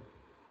 go ahead.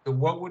 So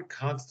what would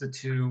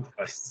constitute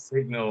a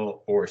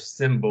signal or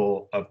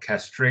symbol of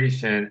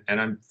castration?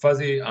 And I'm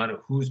fuzzy on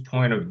whose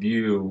point of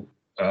view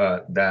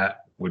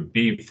that would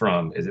be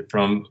from. Is it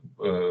from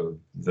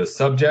the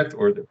subject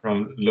or is it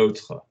from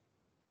l'autre?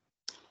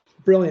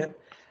 Brilliant.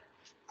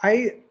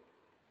 I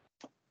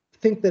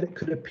think that it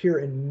could appear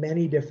in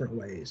many different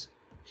ways.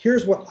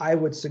 Here's what I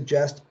would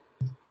suggest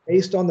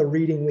based on the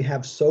reading we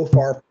have so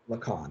far from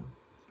Lacan.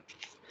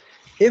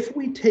 If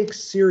we take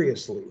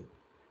seriously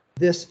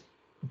this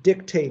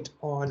dictate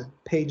on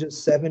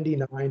pages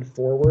 79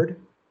 forward,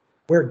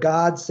 where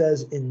God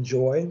says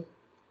enjoy,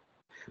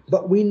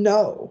 but we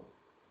know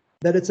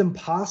that it's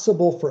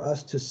impossible for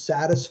us to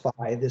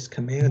satisfy this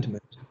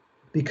commandment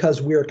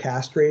because we're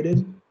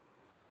castrated.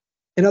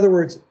 In other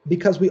words,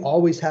 because we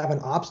always have an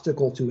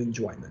obstacle to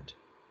enjoyment.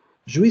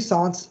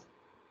 Jouissance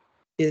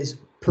is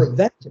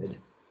prevented,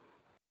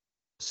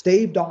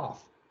 staved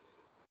off,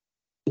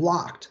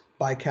 blocked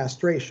by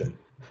castration.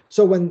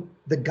 So when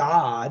the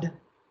God,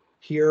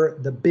 here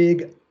the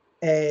big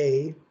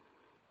A,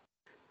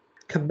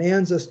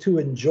 commands us to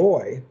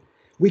enjoy,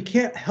 we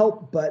can't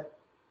help but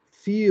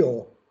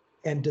feel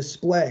and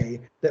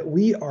display that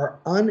we are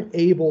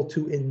unable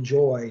to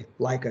enjoy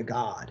like a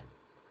God.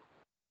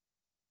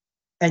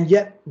 And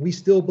yet we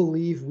still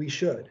believe we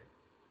should.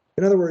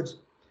 In other words,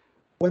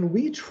 when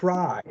we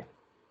try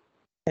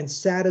and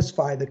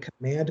satisfy the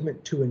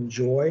commandment to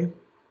enjoy,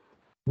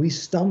 we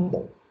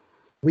stumble.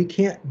 We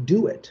can't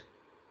do it.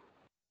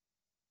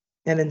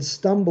 And in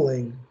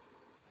stumbling,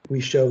 we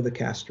show the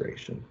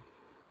castration.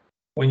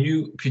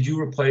 Could you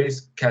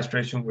replace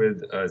castration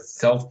with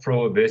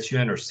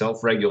self-prohibition or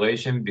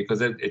self-regulation?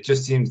 Because it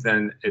just seems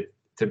then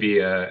to be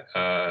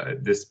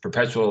this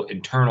perpetual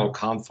internal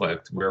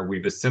conflict where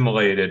we've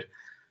assimilated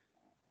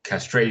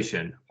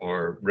castration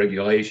or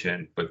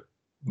regulation, but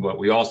what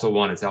we also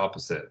want is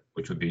opposite,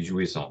 which would be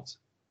jouissance.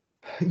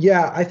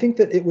 Yeah, I think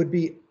that it would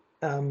be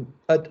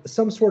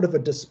some sort of a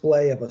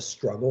display of a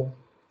struggle,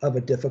 of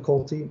a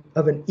difficulty,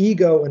 of an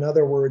ego, in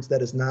other words,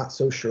 that is not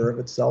so sure of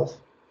itself.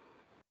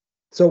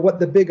 So what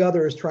the big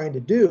other is trying to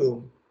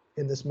do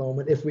in this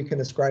moment, if we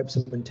can ascribe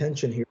some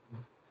intention here,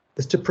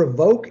 is to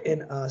provoke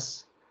in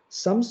us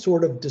some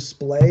sort of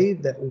display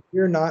that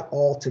we're not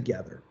all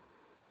together.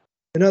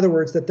 In other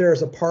words, that there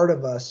is a part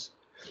of us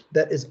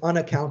that is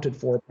unaccounted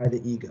for by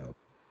the ego.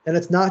 And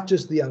it's not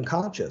just the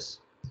unconscious,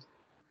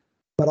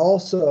 but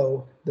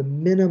also the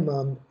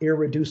minimum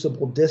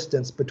irreducible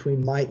distance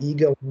between my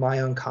ego and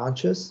my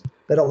unconscious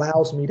that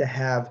allows me to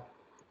have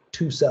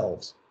two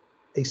selves,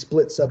 a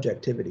split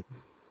subjectivity.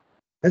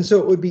 And so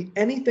it would be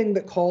anything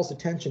that calls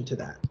attention to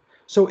that.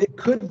 So it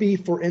could be,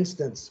 for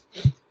instance,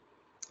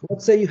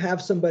 let's say you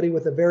have somebody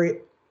with a very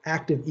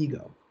active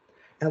ego,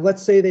 and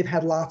let's say they've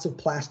had lots of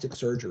plastic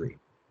surgery.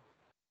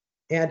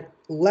 And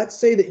let's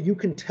say that you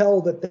can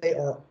tell that they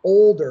are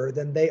older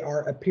than they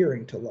are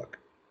appearing to look.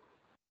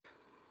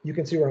 You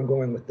can see where I'm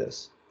going with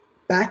this.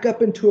 Back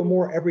up into a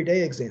more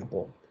everyday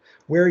example,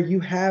 where you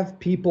have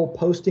people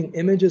posting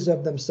images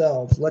of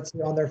themselves, let's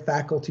say on their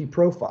faculty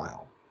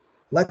profile,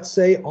 let's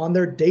say on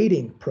their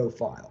dating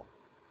profile,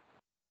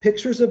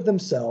 pictures of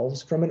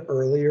themselves from an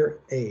earlier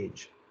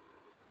age.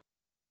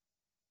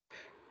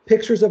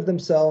 Pictures of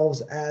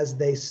themselves as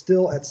they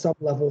still at some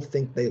level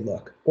think they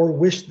look or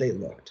wish they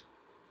looked.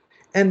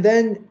 And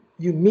then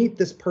you meet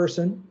this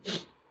person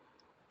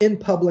in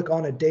public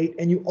on a date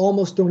and you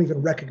almost don't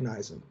even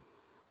recognize them.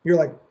 You're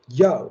like,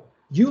 yo,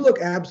 you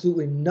look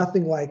absolutely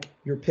nothing like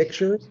your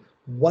pictures.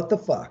 What the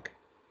fuck?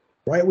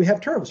 Right? We have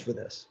terms for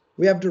this.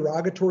 We have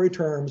derogatory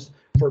terms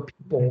for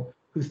people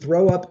who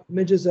throw up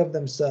images of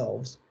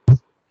themselves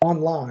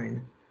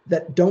online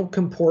that don't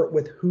comport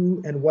with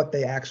who and what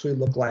they actually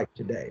look like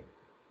today.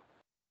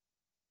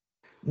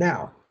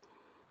 Now,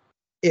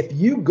 if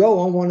you go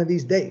on one of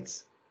these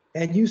dates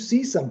and you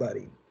see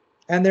somebody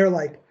and they're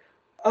like,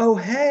 oh,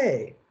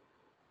 hey,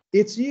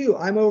 it's you,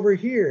 I'm over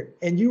here.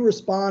 And you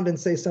respond and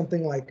say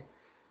something like,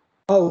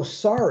 oh,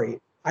 sorry,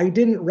 I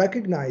didn't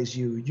recognize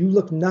you. You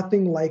look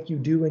nothing like you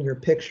do in your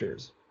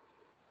pictures.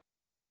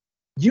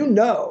 You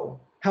know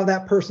how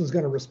that person's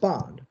going to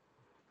respond.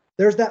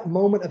 There's that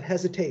moment of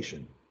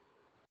hesitation,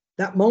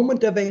 that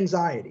moment of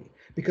anxiety,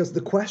 because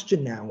the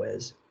question now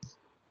is,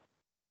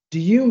 do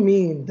you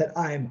mean that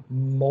I'm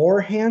more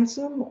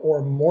handsome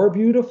or more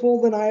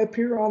beautiful than I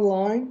appear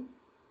online?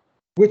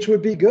 Which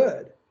would be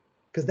good,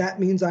 because that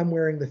means I'm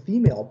wearing the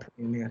female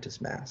praying mantis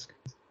mask.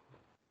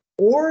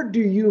 Or do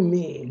you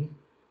mean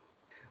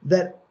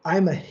that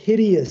I'm a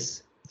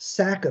hideous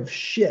sack of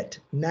shit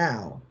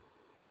now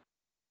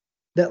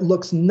that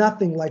looks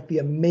nothing like the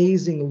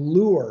amazing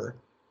lure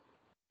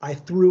I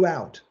threw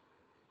out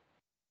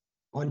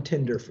on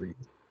Tinder for you?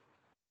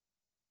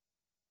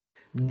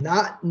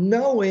 Not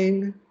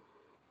knowing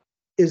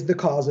is the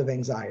cause of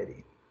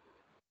anxiety.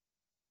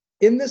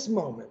 In this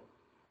moment,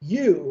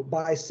 you,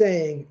 by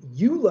saying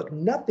you look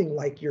nothing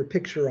like your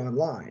picture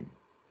online,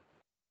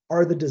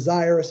 are the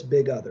desirous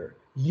big other.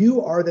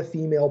 You are the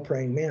female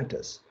praying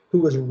mantis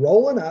who is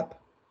rolling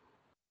up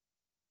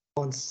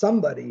on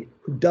somebody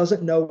who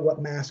doesn't know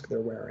what mask they're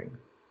wearing.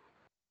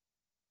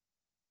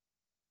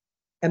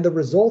 And the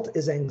result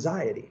is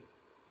anxiety,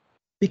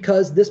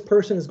 because this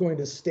person is going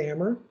to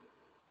stammer,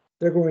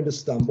 they're going to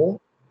stumble,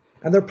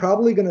 and they're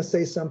probably going to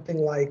say something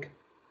like,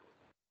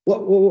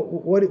 what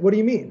do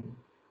you mean?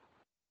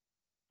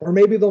 Or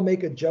maybe they'll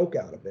make a joke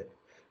out of it.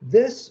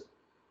 This,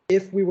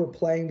 if we were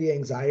playing the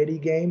anxiety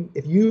game,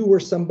 if you were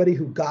somebody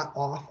who got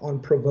off on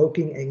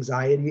provoking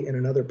anxiety in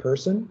another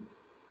person,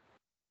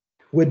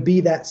 would be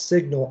that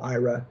signal,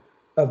 Ira,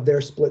 of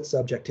their split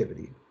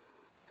subjectivity,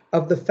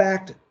 of the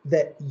fact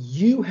that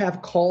you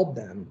have called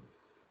them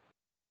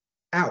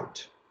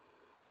out.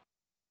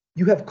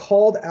 You have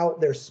called out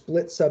their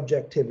split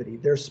subjectivity,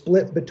 their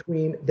split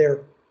between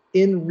their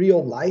in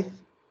real life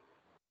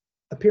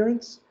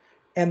appearance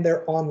and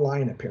their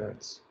online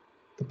appearance.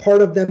 The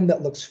part of them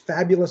that looks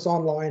fabulous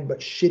online but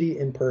shitty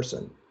in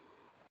person,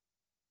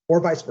 or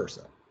vice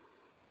versa.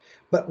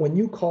 But when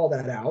you call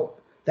that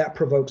out, that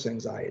provokes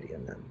anxiety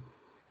in them.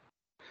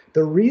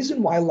 The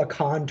reason why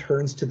Lacan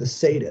turns to the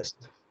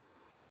sadist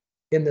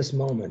in this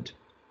moment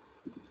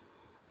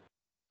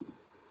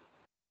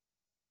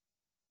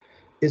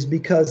is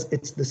because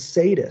it's the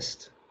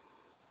sadist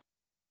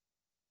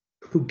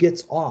who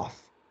gets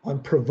off on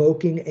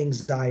provoking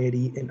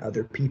anxiety in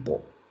other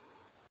people.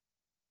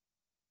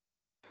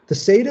 The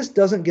sadist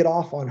doesn't get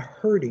off on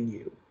hurting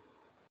you.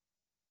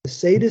 The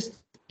sadist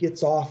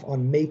gets off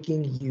on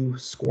making you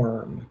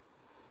squirm.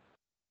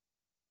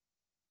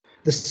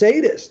 The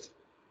sadist,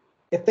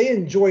 if they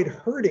enjoyed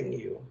hurting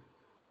you,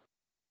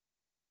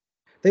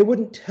 they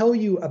wouldn't tell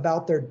you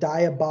about their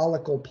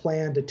diabolical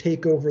plan to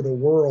take over the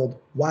world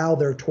while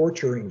they're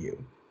torturing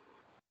you.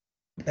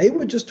 They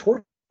would just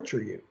torture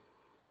you.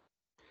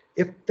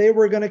 If they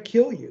were going to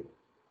kill you,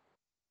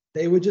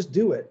 they would just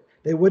do it.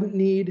 They wouldn't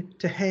need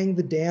to hang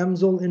the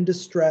damsel in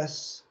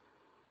distress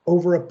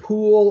over a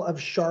pool of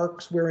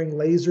sharks wearing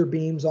laser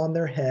beams on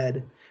their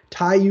head,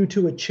 tie you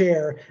to a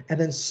chair, and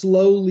then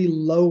slowly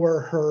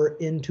lower her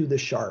into the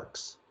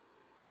sharks.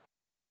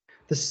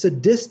 The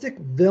sadistic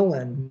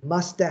villain,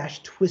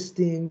 mustache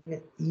twisting,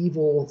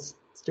 evil,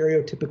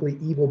 stereotypically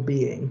evil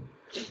being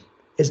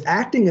is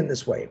acting in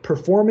this way,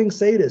 performing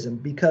sadism,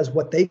 because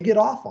what they get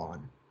off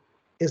on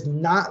is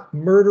not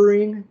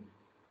murdering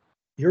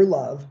your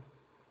love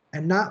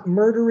and not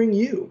murdering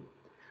you,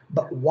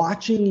 but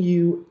watching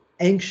you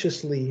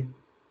anxiously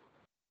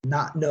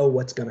not know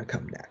what's going to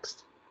come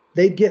next.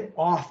 They get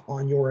off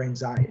on your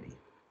anxiety.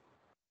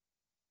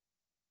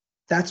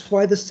 That's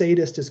why the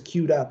sadist is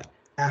queued up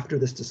after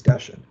this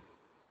discussion.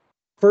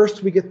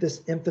 First, we get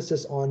this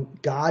emphasis on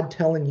God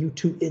telling you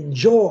to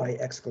enjoy,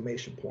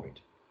 exclamation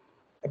point.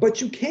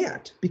 But you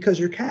can't because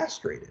you're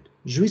castrated.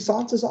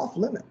 Jouissance is off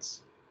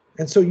limits.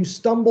 And so you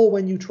stumble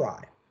when you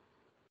try.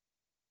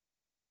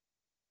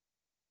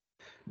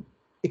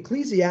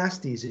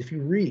 Ecclesiastes, if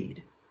you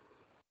read,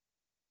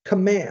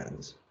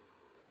 commands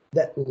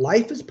that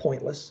life is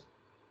pointless,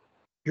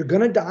 you're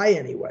going to die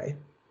anyway,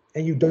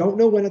 and you don't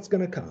know when it's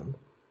going to come.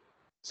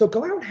 So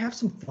go out and have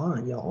some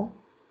fun, y'all.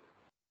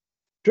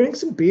 Drink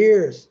some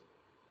beers,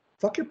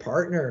 fuck your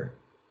partner,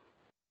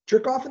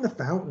 jerk off in the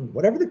fountain,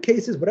 whatever the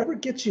case is, whatever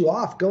gets you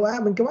off, go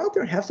out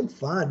there and have some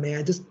fun,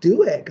 man. Just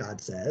do it, God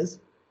says.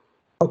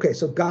 Okay,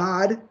 so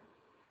God,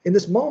 in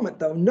this moment,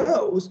 though,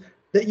 knows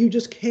that you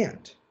just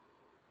can't.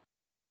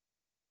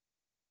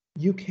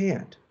 You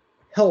can't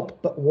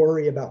help but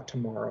worry about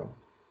tomorrow.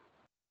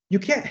 You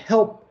can't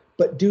help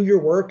but do your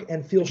work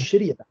and feel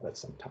shitty about it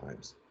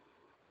sometimes.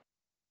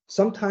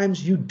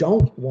 Sometimes you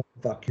don't want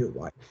to fuck your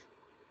wife.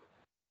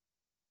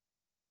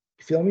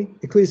 You feel me?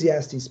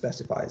 Ecclesiastes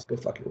specifies, go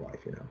fuck your wife,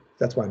 you know.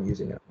 That's why I'm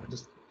using it. I'm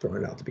just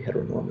throwing it out to be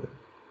heteronormative.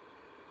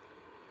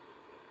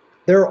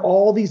 There are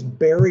all these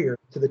barriers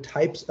to the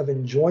types of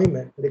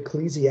enjoyment that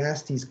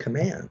Ecclesiastes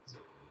commands.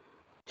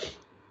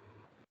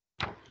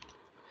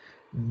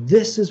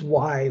 This is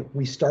why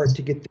we start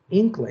to get the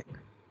inkling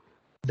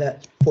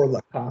that for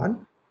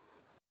Lacan,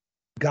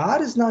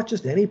 God is not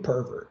just any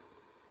pervert.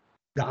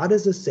 God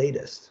is a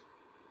sadist.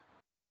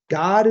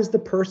 God is the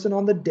person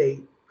on the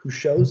date who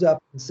shows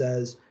up and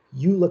says,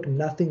 you look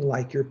nothing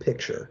like your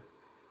picture,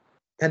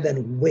 and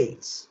then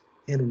waits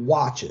and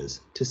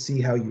watches to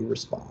see how you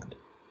respond.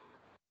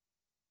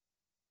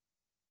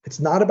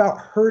 It's not about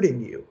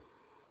hurting you.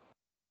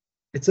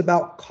 It's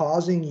about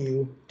causing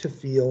you to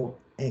feel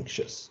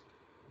anxious.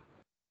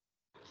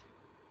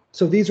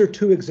 So these are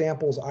two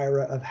examples,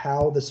 Ira, of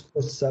how the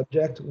split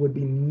subject would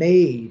be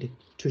made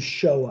to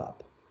show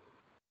up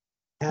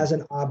as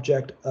an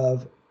object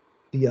of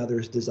the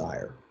other's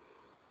desire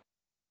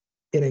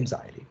in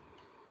anxiety.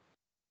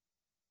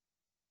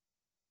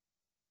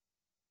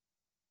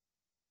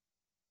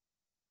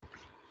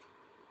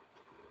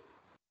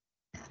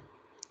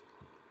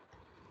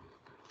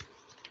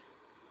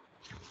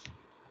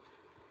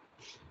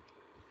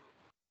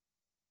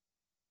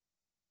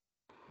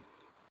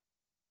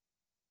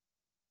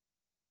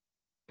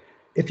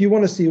 If you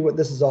want to see what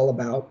this is all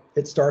about,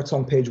 it starts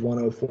on page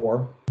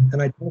 104,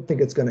 and I don't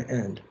think it's going to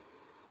end.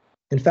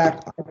 In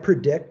fact, I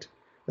predict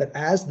that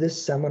as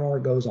this seminar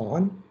goes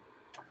on,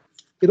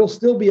 It'll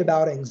still be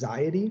about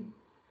anxiety,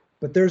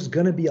 but there's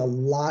going to be a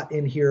lot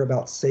in here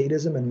about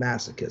sadism and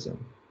masochism.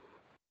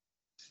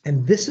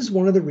 And this is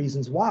one of the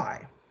reasons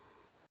why,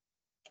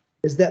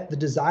 is that the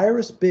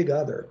desirous big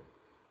other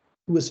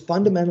who is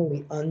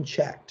fundamentally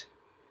unchecked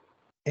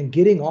and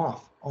getting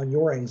off on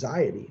your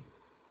anxiety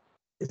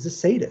is a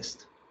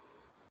sadist.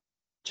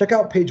 Check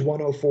out page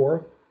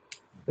 104,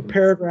 the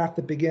paragraph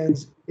that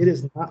begins, "It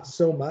is not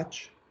so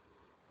much."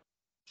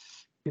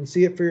 You can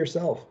see it for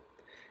yourself.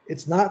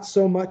 It's not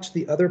so much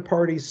the other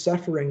party's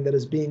suffering that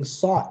is being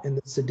sought in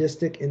the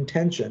sadistic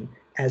intention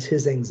as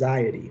his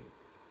anxiety.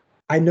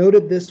 I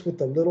noted this with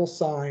the little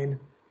sign,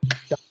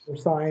 dollar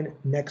sign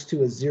next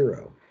to a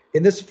zero.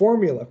 In this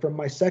formula from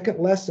my second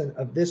lesson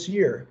of this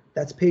year,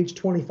 that's page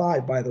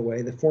 25, by the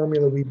way, the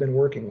formula we've been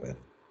working with.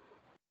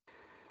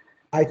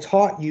 I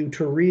taught you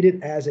to read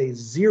it as a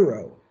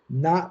zero,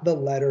 not the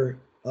letter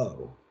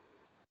O.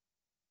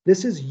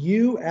 This is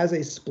you as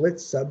a split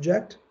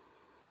subject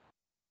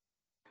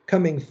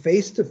coming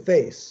face to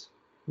face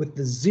with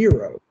the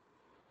zero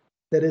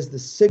that is the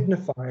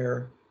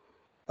signifier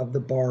of the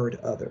barred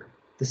other,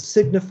 the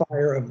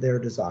signifier of their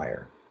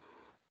desire.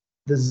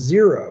 The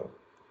zero.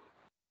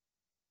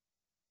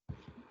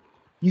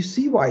 You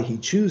see why he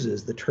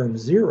chooses the term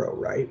zero,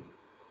 right?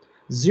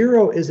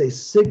 Zero is a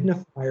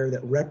signifier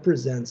that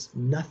represents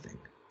nothing,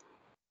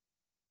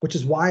 which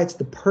is why it's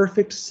the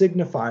perfect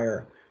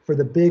signifier for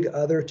the big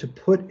other to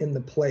put in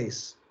the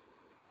place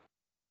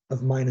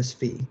of minus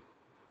phi,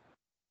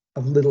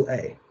 of little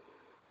a.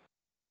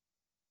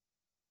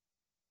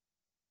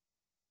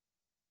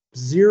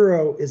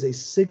 Zero is a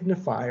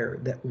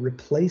signifier that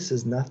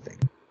replaces nothing.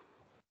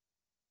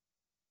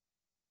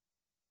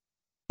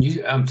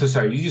 I'm so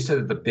sorry, you just said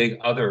that the big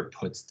other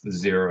puts the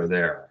zero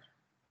there.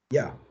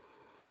 Yeah,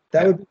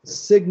 that would be a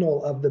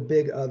signal of the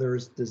big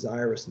other's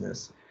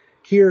desirousness.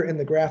 Here in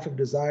the graph of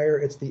desire,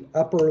 it's the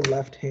upper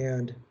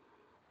left-hand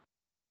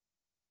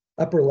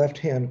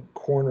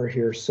corner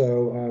here.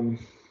 So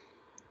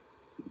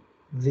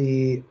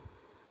the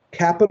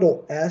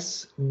capital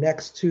S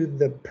next to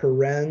the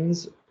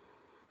parens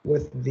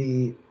with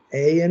the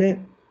A in it.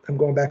 I'm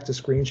going back to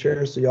screen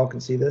share so y'all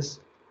can see this.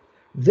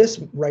 This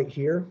right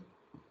here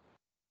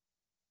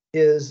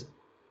is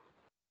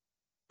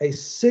a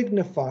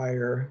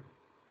signifier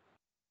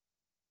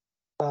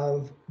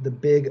of the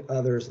big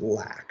other's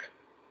lack.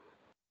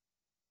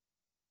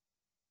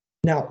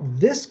 Now,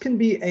 this can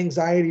be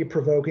anxiety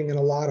provoking in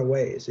a lot of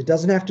ways. It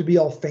doesn't have to be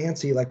all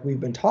fancy like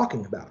we've been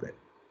talking about it.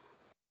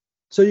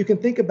 So you can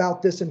think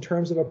about this in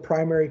terms of a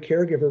primary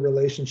caregiver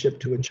relationship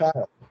to a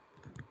child,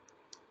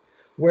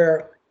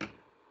 where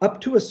up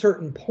to a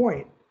certain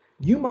point,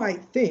 you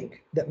might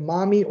think that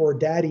mommy or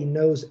daddy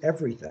knows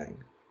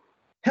everything.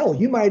 Hell,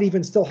 you might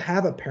even still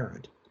have a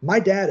parent. My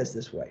dad is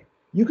this way.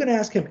 You can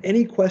ask him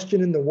any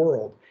question in the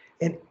world,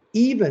 and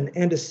even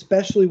and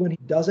especially when he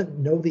doesn't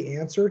know the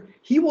answer,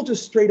 he will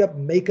just straight up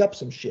make up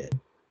some shit.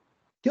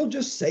 He'll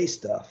just say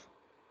stuff.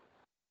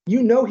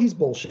 You know he's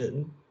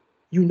bullshitting.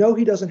 You know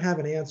he doesn't have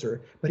an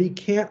answer, but he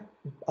can't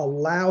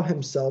allow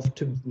himself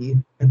to be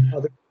an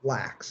other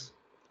lax.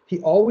 He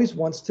always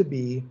wants to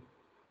be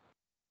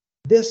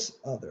this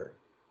other.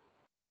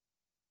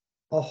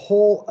 A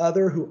whole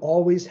other who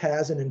always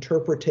has an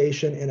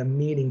interpretation and a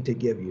meaning to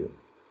give you.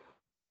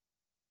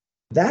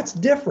 That's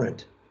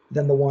different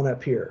than the one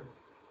up here.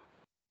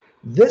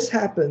 This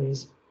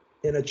happens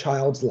in a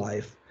child's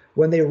life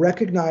when they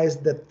recognize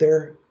that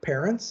their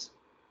parents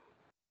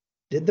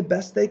did the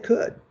best they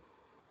could,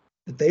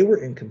 that they were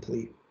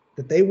incomplete,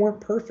 that they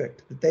weren't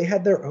perfect, that they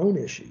had their own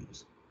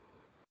issues.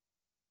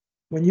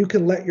 When you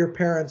can let your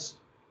parents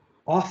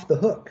off the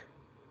hook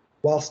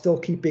while still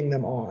keeping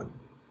them on.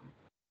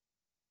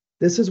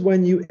 This is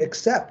when you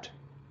accept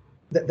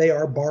that they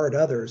are barred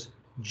others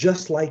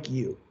just like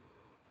you.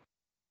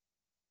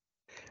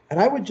 And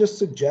I would just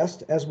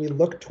suggest, as we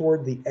look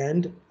toward the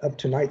end of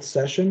tonight's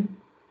session,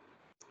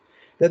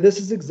 that this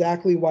is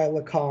exactly why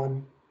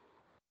Lacan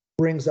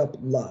brings up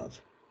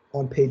love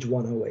on page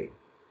 108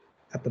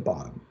 at the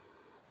bottom.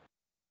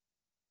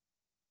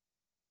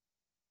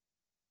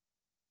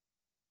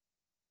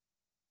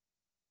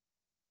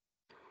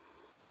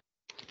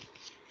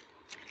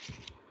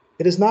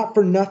 It is not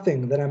for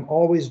nothing that I'm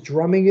always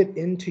drumming it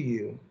into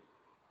you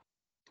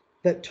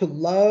that to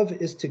love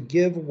is to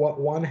give what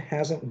one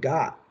hasn't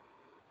got.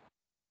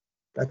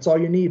 That's all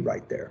you need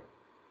right there.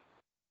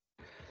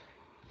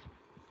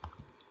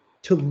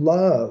 To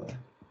love,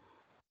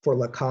 for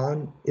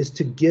Lacan, is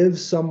to give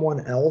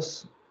someone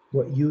else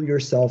what you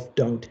yourself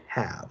don't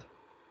have.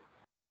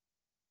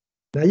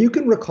 Now you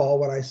can recall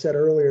what I said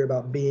earlier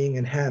about being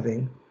and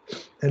having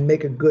and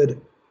make a good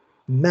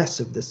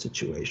mess of this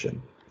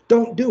situation.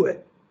 Don't do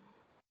it.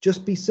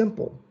 Just be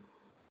simple.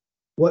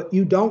 What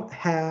you don't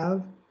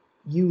have,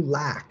 you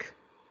lack.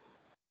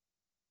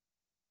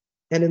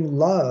 And in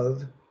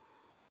love,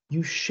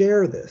 you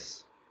share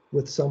this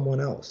with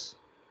someone else.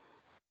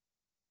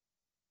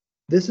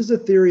 This is a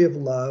theory of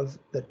love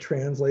that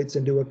translates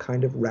into a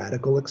kind of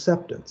radical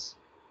acceptance.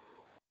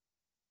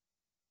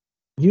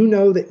 You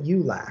know that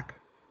you lack.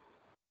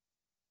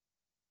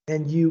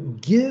 and you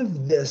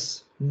give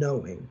this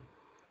knowing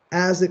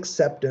as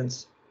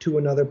acceptance to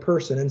another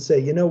person and say,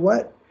 you know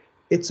what?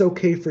 It's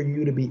okay for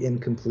you to be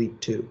incomplete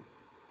too.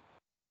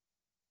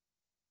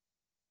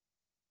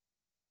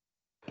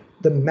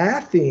 The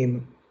math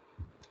theme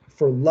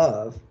for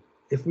love,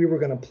 if we were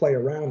going to play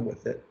around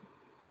with it,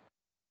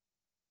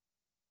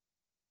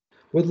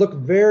 would look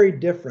very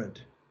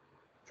different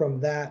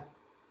from that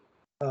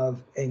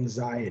of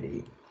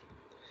anxiety.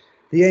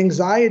 The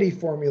anxiety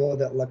formula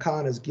that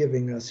Lacan is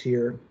giving us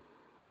here,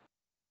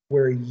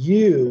 where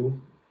you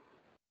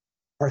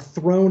are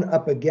thrown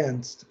up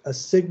against a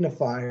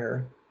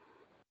signifier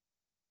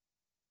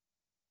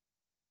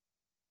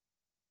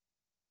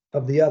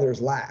of the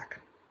other's lack.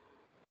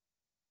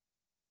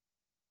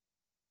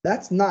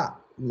 That's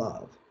not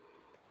love.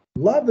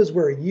 Love is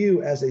where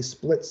you, as a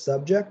split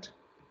subject,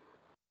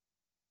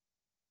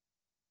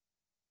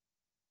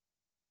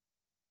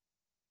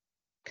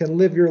 can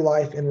live your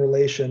life in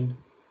relation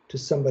to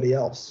somebody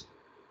else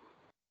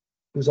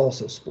who's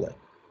also split.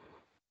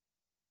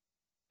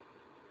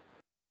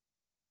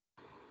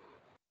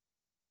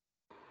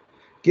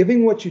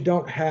 Giving what you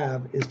don't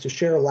have is to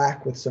share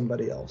lack with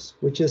somebody else,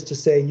 which is to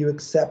say you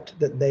accept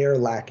that they are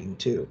lacking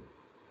too.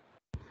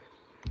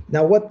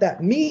 Now, what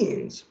that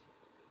means,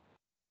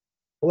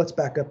 well, let's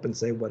back up and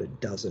say what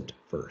it doesn't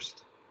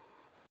first.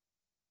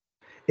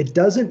 It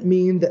doesn't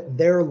mean that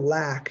their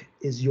lack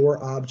is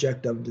your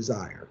object of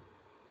desire.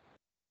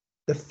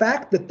 The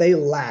fact that they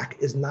lack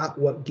is not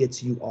what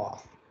gets you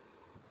off.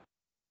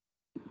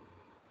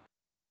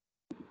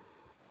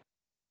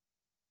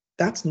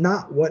 That's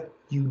not what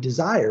you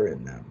desire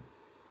in them.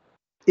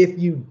 If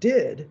you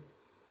did,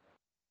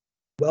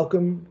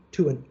 welcome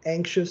to an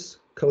anxious,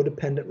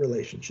 codependent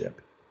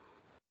relationship,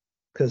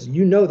 because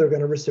you know they're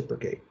going to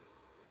reciprocate.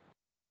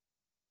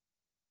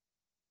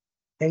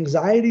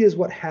 Anxiety is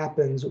what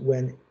happens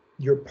when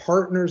your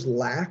partner's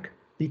lack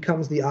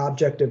becomes the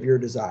object of your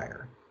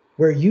desire,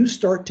 where you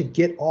start to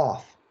get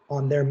off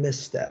on their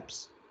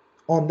missteps,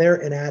 on their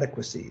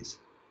inadequacies.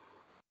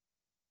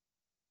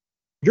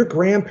 Your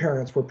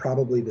grandparents were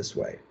probably this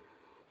way,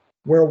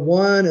 where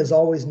one is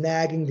always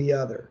nagging the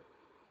other.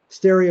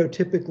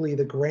 Stereotypically,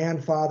 the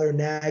grandfather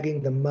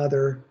nagging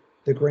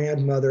the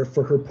grandmother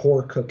for her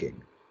poor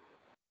cooking,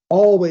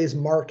 always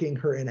marking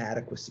her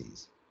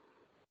inadequacies.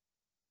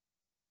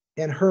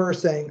 And her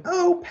saying,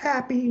 "Oh,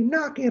 Pappy,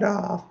 knock it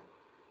off,"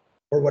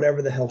 or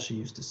whatever the hell she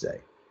used to say.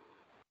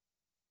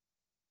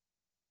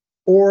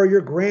 Or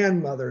your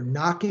grandmother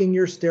knocking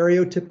your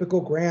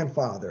stereotypical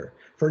grandfather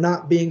for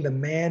not being the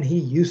man he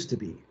used to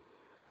be.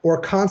 Or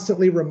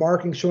constantly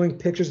remarking, showing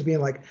pictures of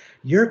being like,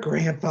 "Your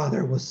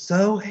grandfather was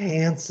so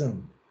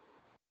handsome,"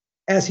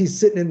 as he's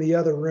sitting in the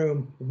other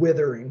room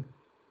withering.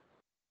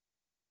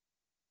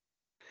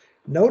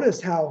 Notice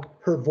how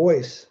her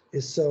voice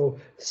is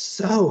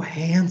so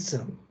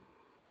handsome.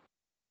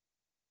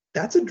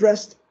 That's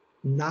addressed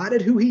not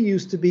at who he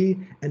used to be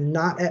and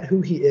not at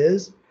who he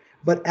is,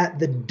 but at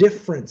the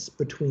difference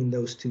between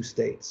those two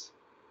states.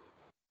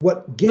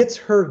 What gets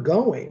her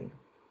going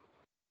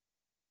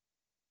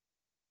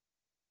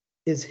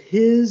is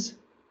his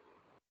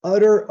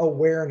utter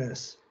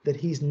awareness that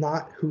he's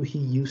not who he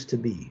used to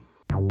be.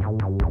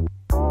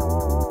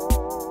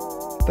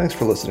 Thanks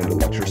for listening to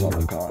Lectures on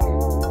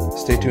Lacan.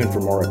 Stay tuned for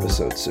more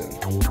episodes soon.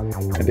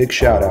 A big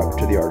shout out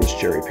to the artist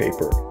Jerry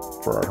Paper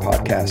for our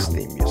podcast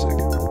theme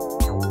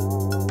music.